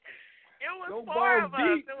 wait. It was four of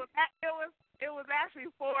us. It was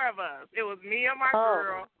actually four of us. It was me and my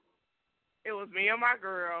girl. It was me and my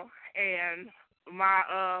girl and my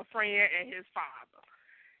friend and his father.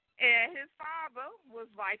 And his father was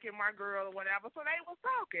liking my girl or whatever, so they was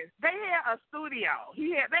talking. They had a studio.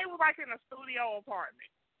 They was like in a studio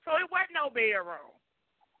apartment. So it wasn't no bedroom.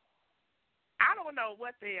 I don't know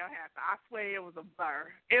what the hell happened. I swear it was a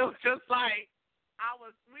blur. It was just like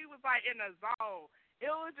we was like in a zone.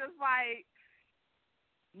 It was just like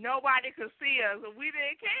nobody could see us and we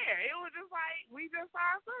didn't care. It was just like we just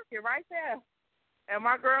saw a circuit right there. And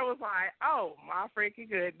my girl was like, oh my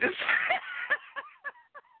freaking goodness.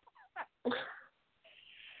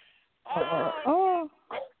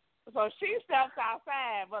 So she steps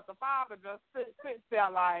outside, but the father just sits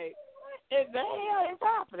there like, what the hell is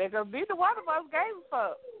happening? Because neither one of us gave a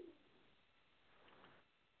fuck.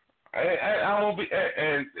 I don't be.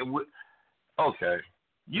 Okay.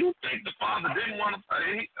 You think the father didn't want to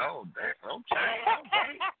pay? Oh, damn. Okay.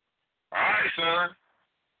 All right, son.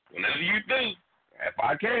 Whenever you do, if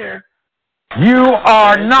I can. You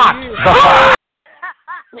are not the father.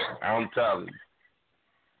 I'm telling you.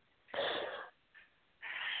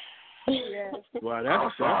 Yeah. Wow,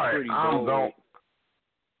 that's pretty I'm bold.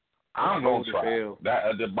 I'm going to try. That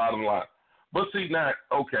at the bottom line. But see, now,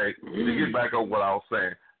 okay, to get back on what I was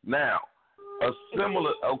saying. Now, a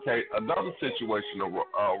similar, another situation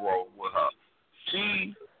arose with her.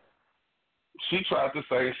 She tried the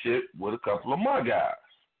same shit with a couple of my guys.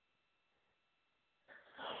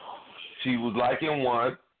 She was liking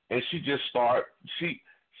one, and she just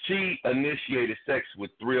she initiated sex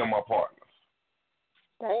with 3 of my partners.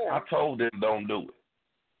 Damn. I told them don't do it.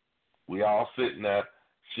 We all sitting there.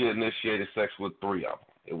 She initiated sex with 3 of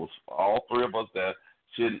them. It was all 3 of us there.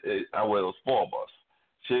 It was 4 of us.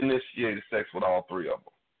 She initiated sex with all 3 of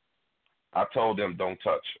them. I told them don't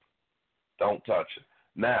touch her. Don't touch her.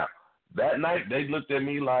 Now, that night they looked at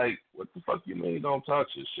me like, what the fuck you mean don't touch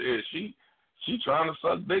her? Shit, she trying to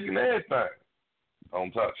suck dick and everything.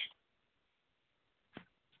 Don't touch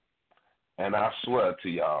her. And I swear to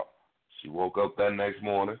y'all, she woke up that next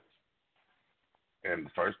morning, and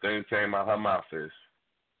the first thing that came out her mouth is,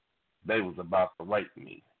 they was about to rape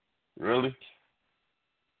me. Really?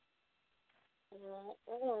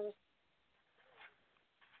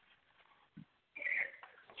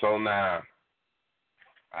 So now,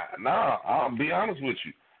 I'll be honest with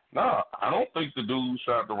you. No, I don't think the dude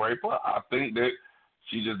tried to rape her. I think that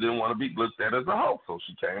she just didn't want to be looked at as a hoe. So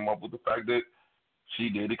she came up with the fact that she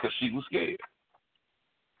did it because she was scared.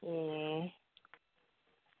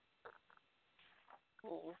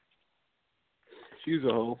 She's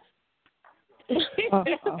a hoe.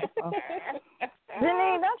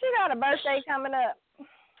 Janine, don't you got a birthday coming up?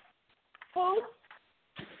 Who?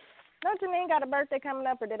 Don't Janine got a birthday coming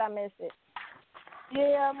up, or did I miss it?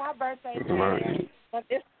 Yeah, my birthday. But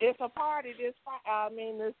it's a party this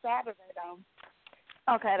Saturday though.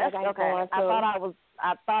 Okay, that's okay.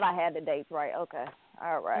 I thought I had the dates right. Okay,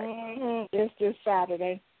 all right. Mm-hmm. It's this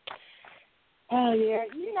Saturday. Oh yeah,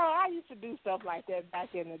 I used to do stuff like that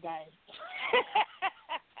back in the day.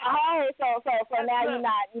 Oh, so now you're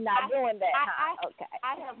not doing that, huh? Okay.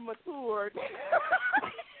 I have matured.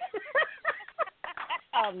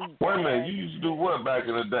 Wait a minute, you used to do what back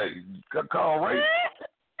in the day? Call rape?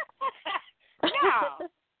 No.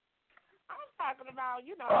 I'm talking about,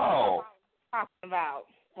 talking about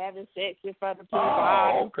having sex in front of people.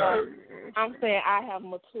 Oh, okay. I'm saying I have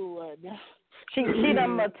matured. She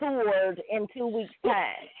done matured in 2 weeks'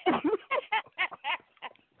 time.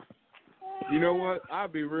 You know what? I'll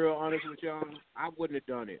be real honest with y'all. I wouldn't have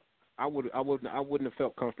done it. I wouldn't have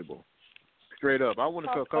felt comfortable. Straight up, I wouldn't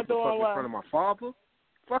have felt comfortable fucking in front of my father.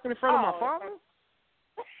 Fucking in front of my father.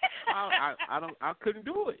 I couldn't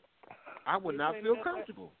do it. I would not feel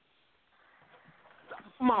comfortable.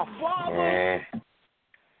 My father.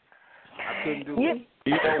 I couldn't do it.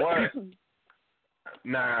 You know what?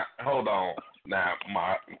 Now, hold on. Now,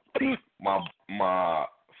 My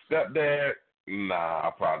stepdad, nah,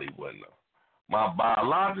 I probably wouldn't have. My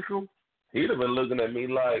biological, he'd have been looking at me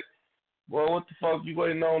like, well, what the fuck you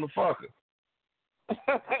waiting on to fuck her?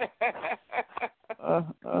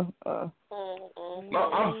 No,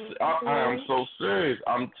 I am so serious.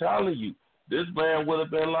 I'm telling you, this man would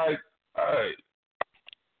have been like, hey,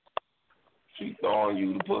 she throwing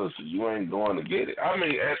you the pussy. You ain't going to get it. I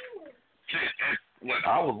mean, when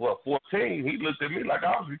I was, 14, he looked at me like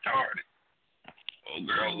I was retarded. Oh,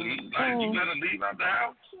 girl, you better leave out the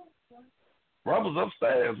house. Brother's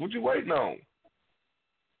upstairs. What you waiting on?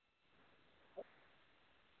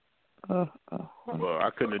 Well, I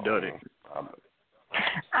couldn't have done it.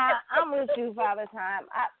 I'm with you, Father Time.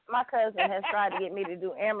 My cousin has tried to get me to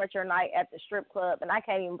do amateur night at the strip club, and I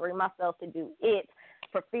can't even bring myself to do it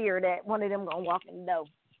for fear that one of them gonna walk in the door.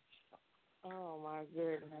 Oh my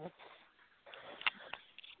goodness.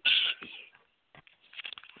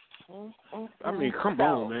 I mean, come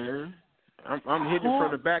on, man. I'm hitting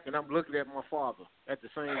from the back and I'm looking at my father at the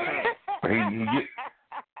same time.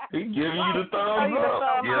 He giving you the thumbs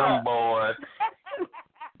up. Get him, boy.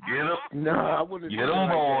 Get him. Nah, I wouldn't. Get him,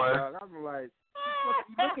 boy. That, I'm like, what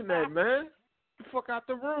you looking at, man? Get the fuck out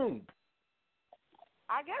the room.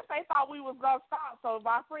 I guess they thought we was gonna stop, so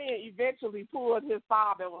my friend eventually pulled his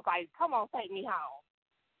father and was like, "Come on, take me home."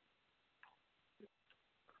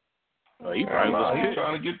 He probably he's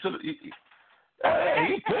trying to get to the. He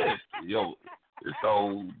pissed. Yo, this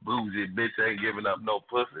old bougie bitch ain't giving up no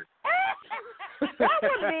pussy.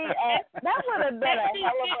 That would have been a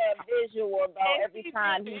hell of a visual though. Every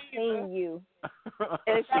time he seen you,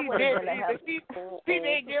 and she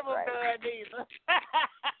didn't give him none either.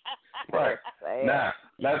 Right. Now,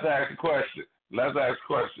 let's ask a question.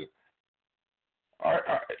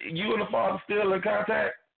 Are you and the father still in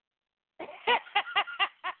contact?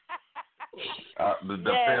 The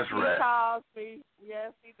defense yes, he calls me.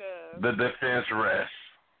 Yes, he does. The defense rests.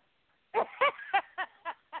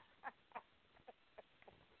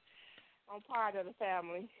 I'm part of the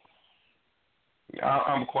family.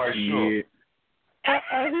 I'm quite sure.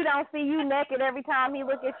 And he don't see you naked every time he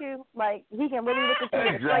look at you. Like he can really look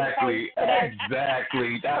at you.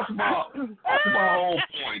 Exactly. That's my whole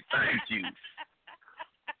point. Thank you.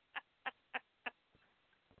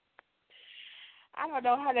 I don't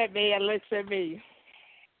know how that man looks at me.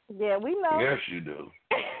 Yeah, we know. Yes, you do.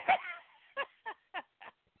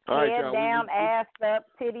 Head down, ass up,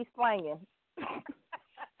 titties swinging.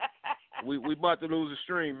 We about to lose a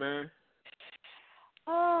stream, man.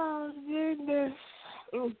 Oh goodness.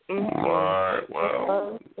 All right,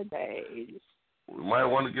 well, we might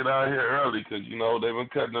want to get out here early because they've been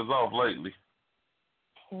cutting us off lately.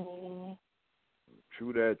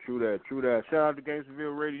 True that. Shout out to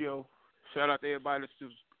Gangsterville Radio. Shout out to everybody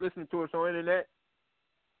that's listening to us on the internet.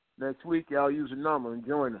 Next week, y'all use a number and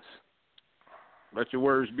join us. Let your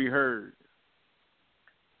words be heard.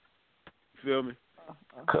 You feel me?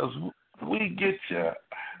 Because we get you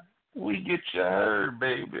heard,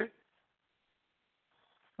 baby.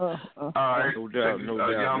 All right. No doubt.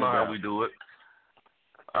 Y'all know how we do it.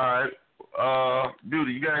 All right.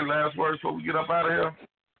 Beauty, you got any last words before we get up out of here?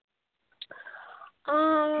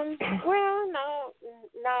 Well, no,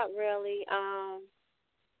 not really.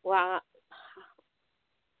 Well,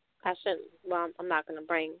 I shouldn't. Well, I'm not going to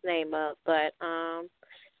bring his name up, but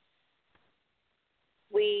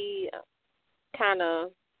we kind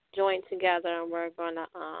of joined together, and we're going to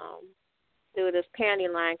do this panty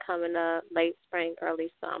line coming up late spring,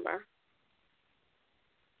 early summer.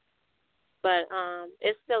 But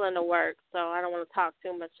it's still in the works, so I don't want to talk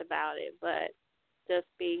too much about it, but just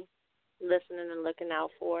be listening and looking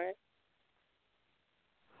out for it.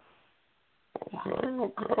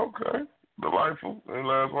 Okay. Delightful. Any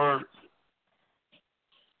last words?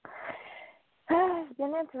 It's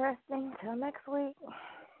been interesting. Till next week.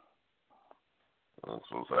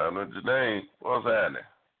 That's what's happening. Janine, what's happening?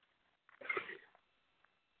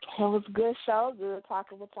 It was a good show, good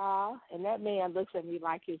talking with y'all. And that man looks at me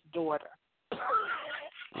like his daughter.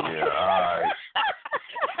 Yeah, all right.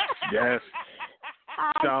 Yes.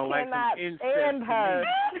 I Sound like cannot some incest stand her.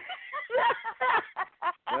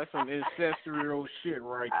 That's some incestual shit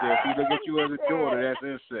right there. If you look at you as a daughter, that's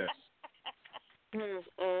incest.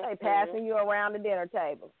 They passing you around the dinner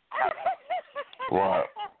table. What?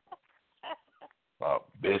 A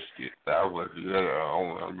biscuit. That was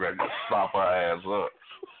I'm ready to slap her ass up.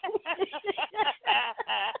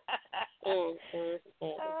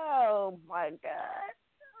 Oh my God.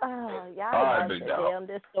 Oh, y'all all right, got big to dog. damn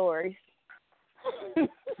this story.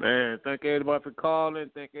 Man, thank everybody for calling.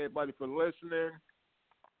 Thank everybody for listening.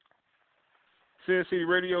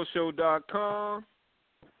 SinCityRadioShow.com.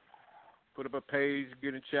 Put up a page, get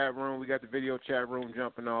in the chat room. We got the video chat room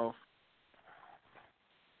jumping off.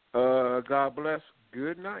 God bless.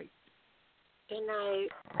 Good night. Good night.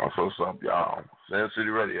 Also, what's up, y'all? Sand City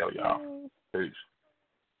Radio, y'all. Peace.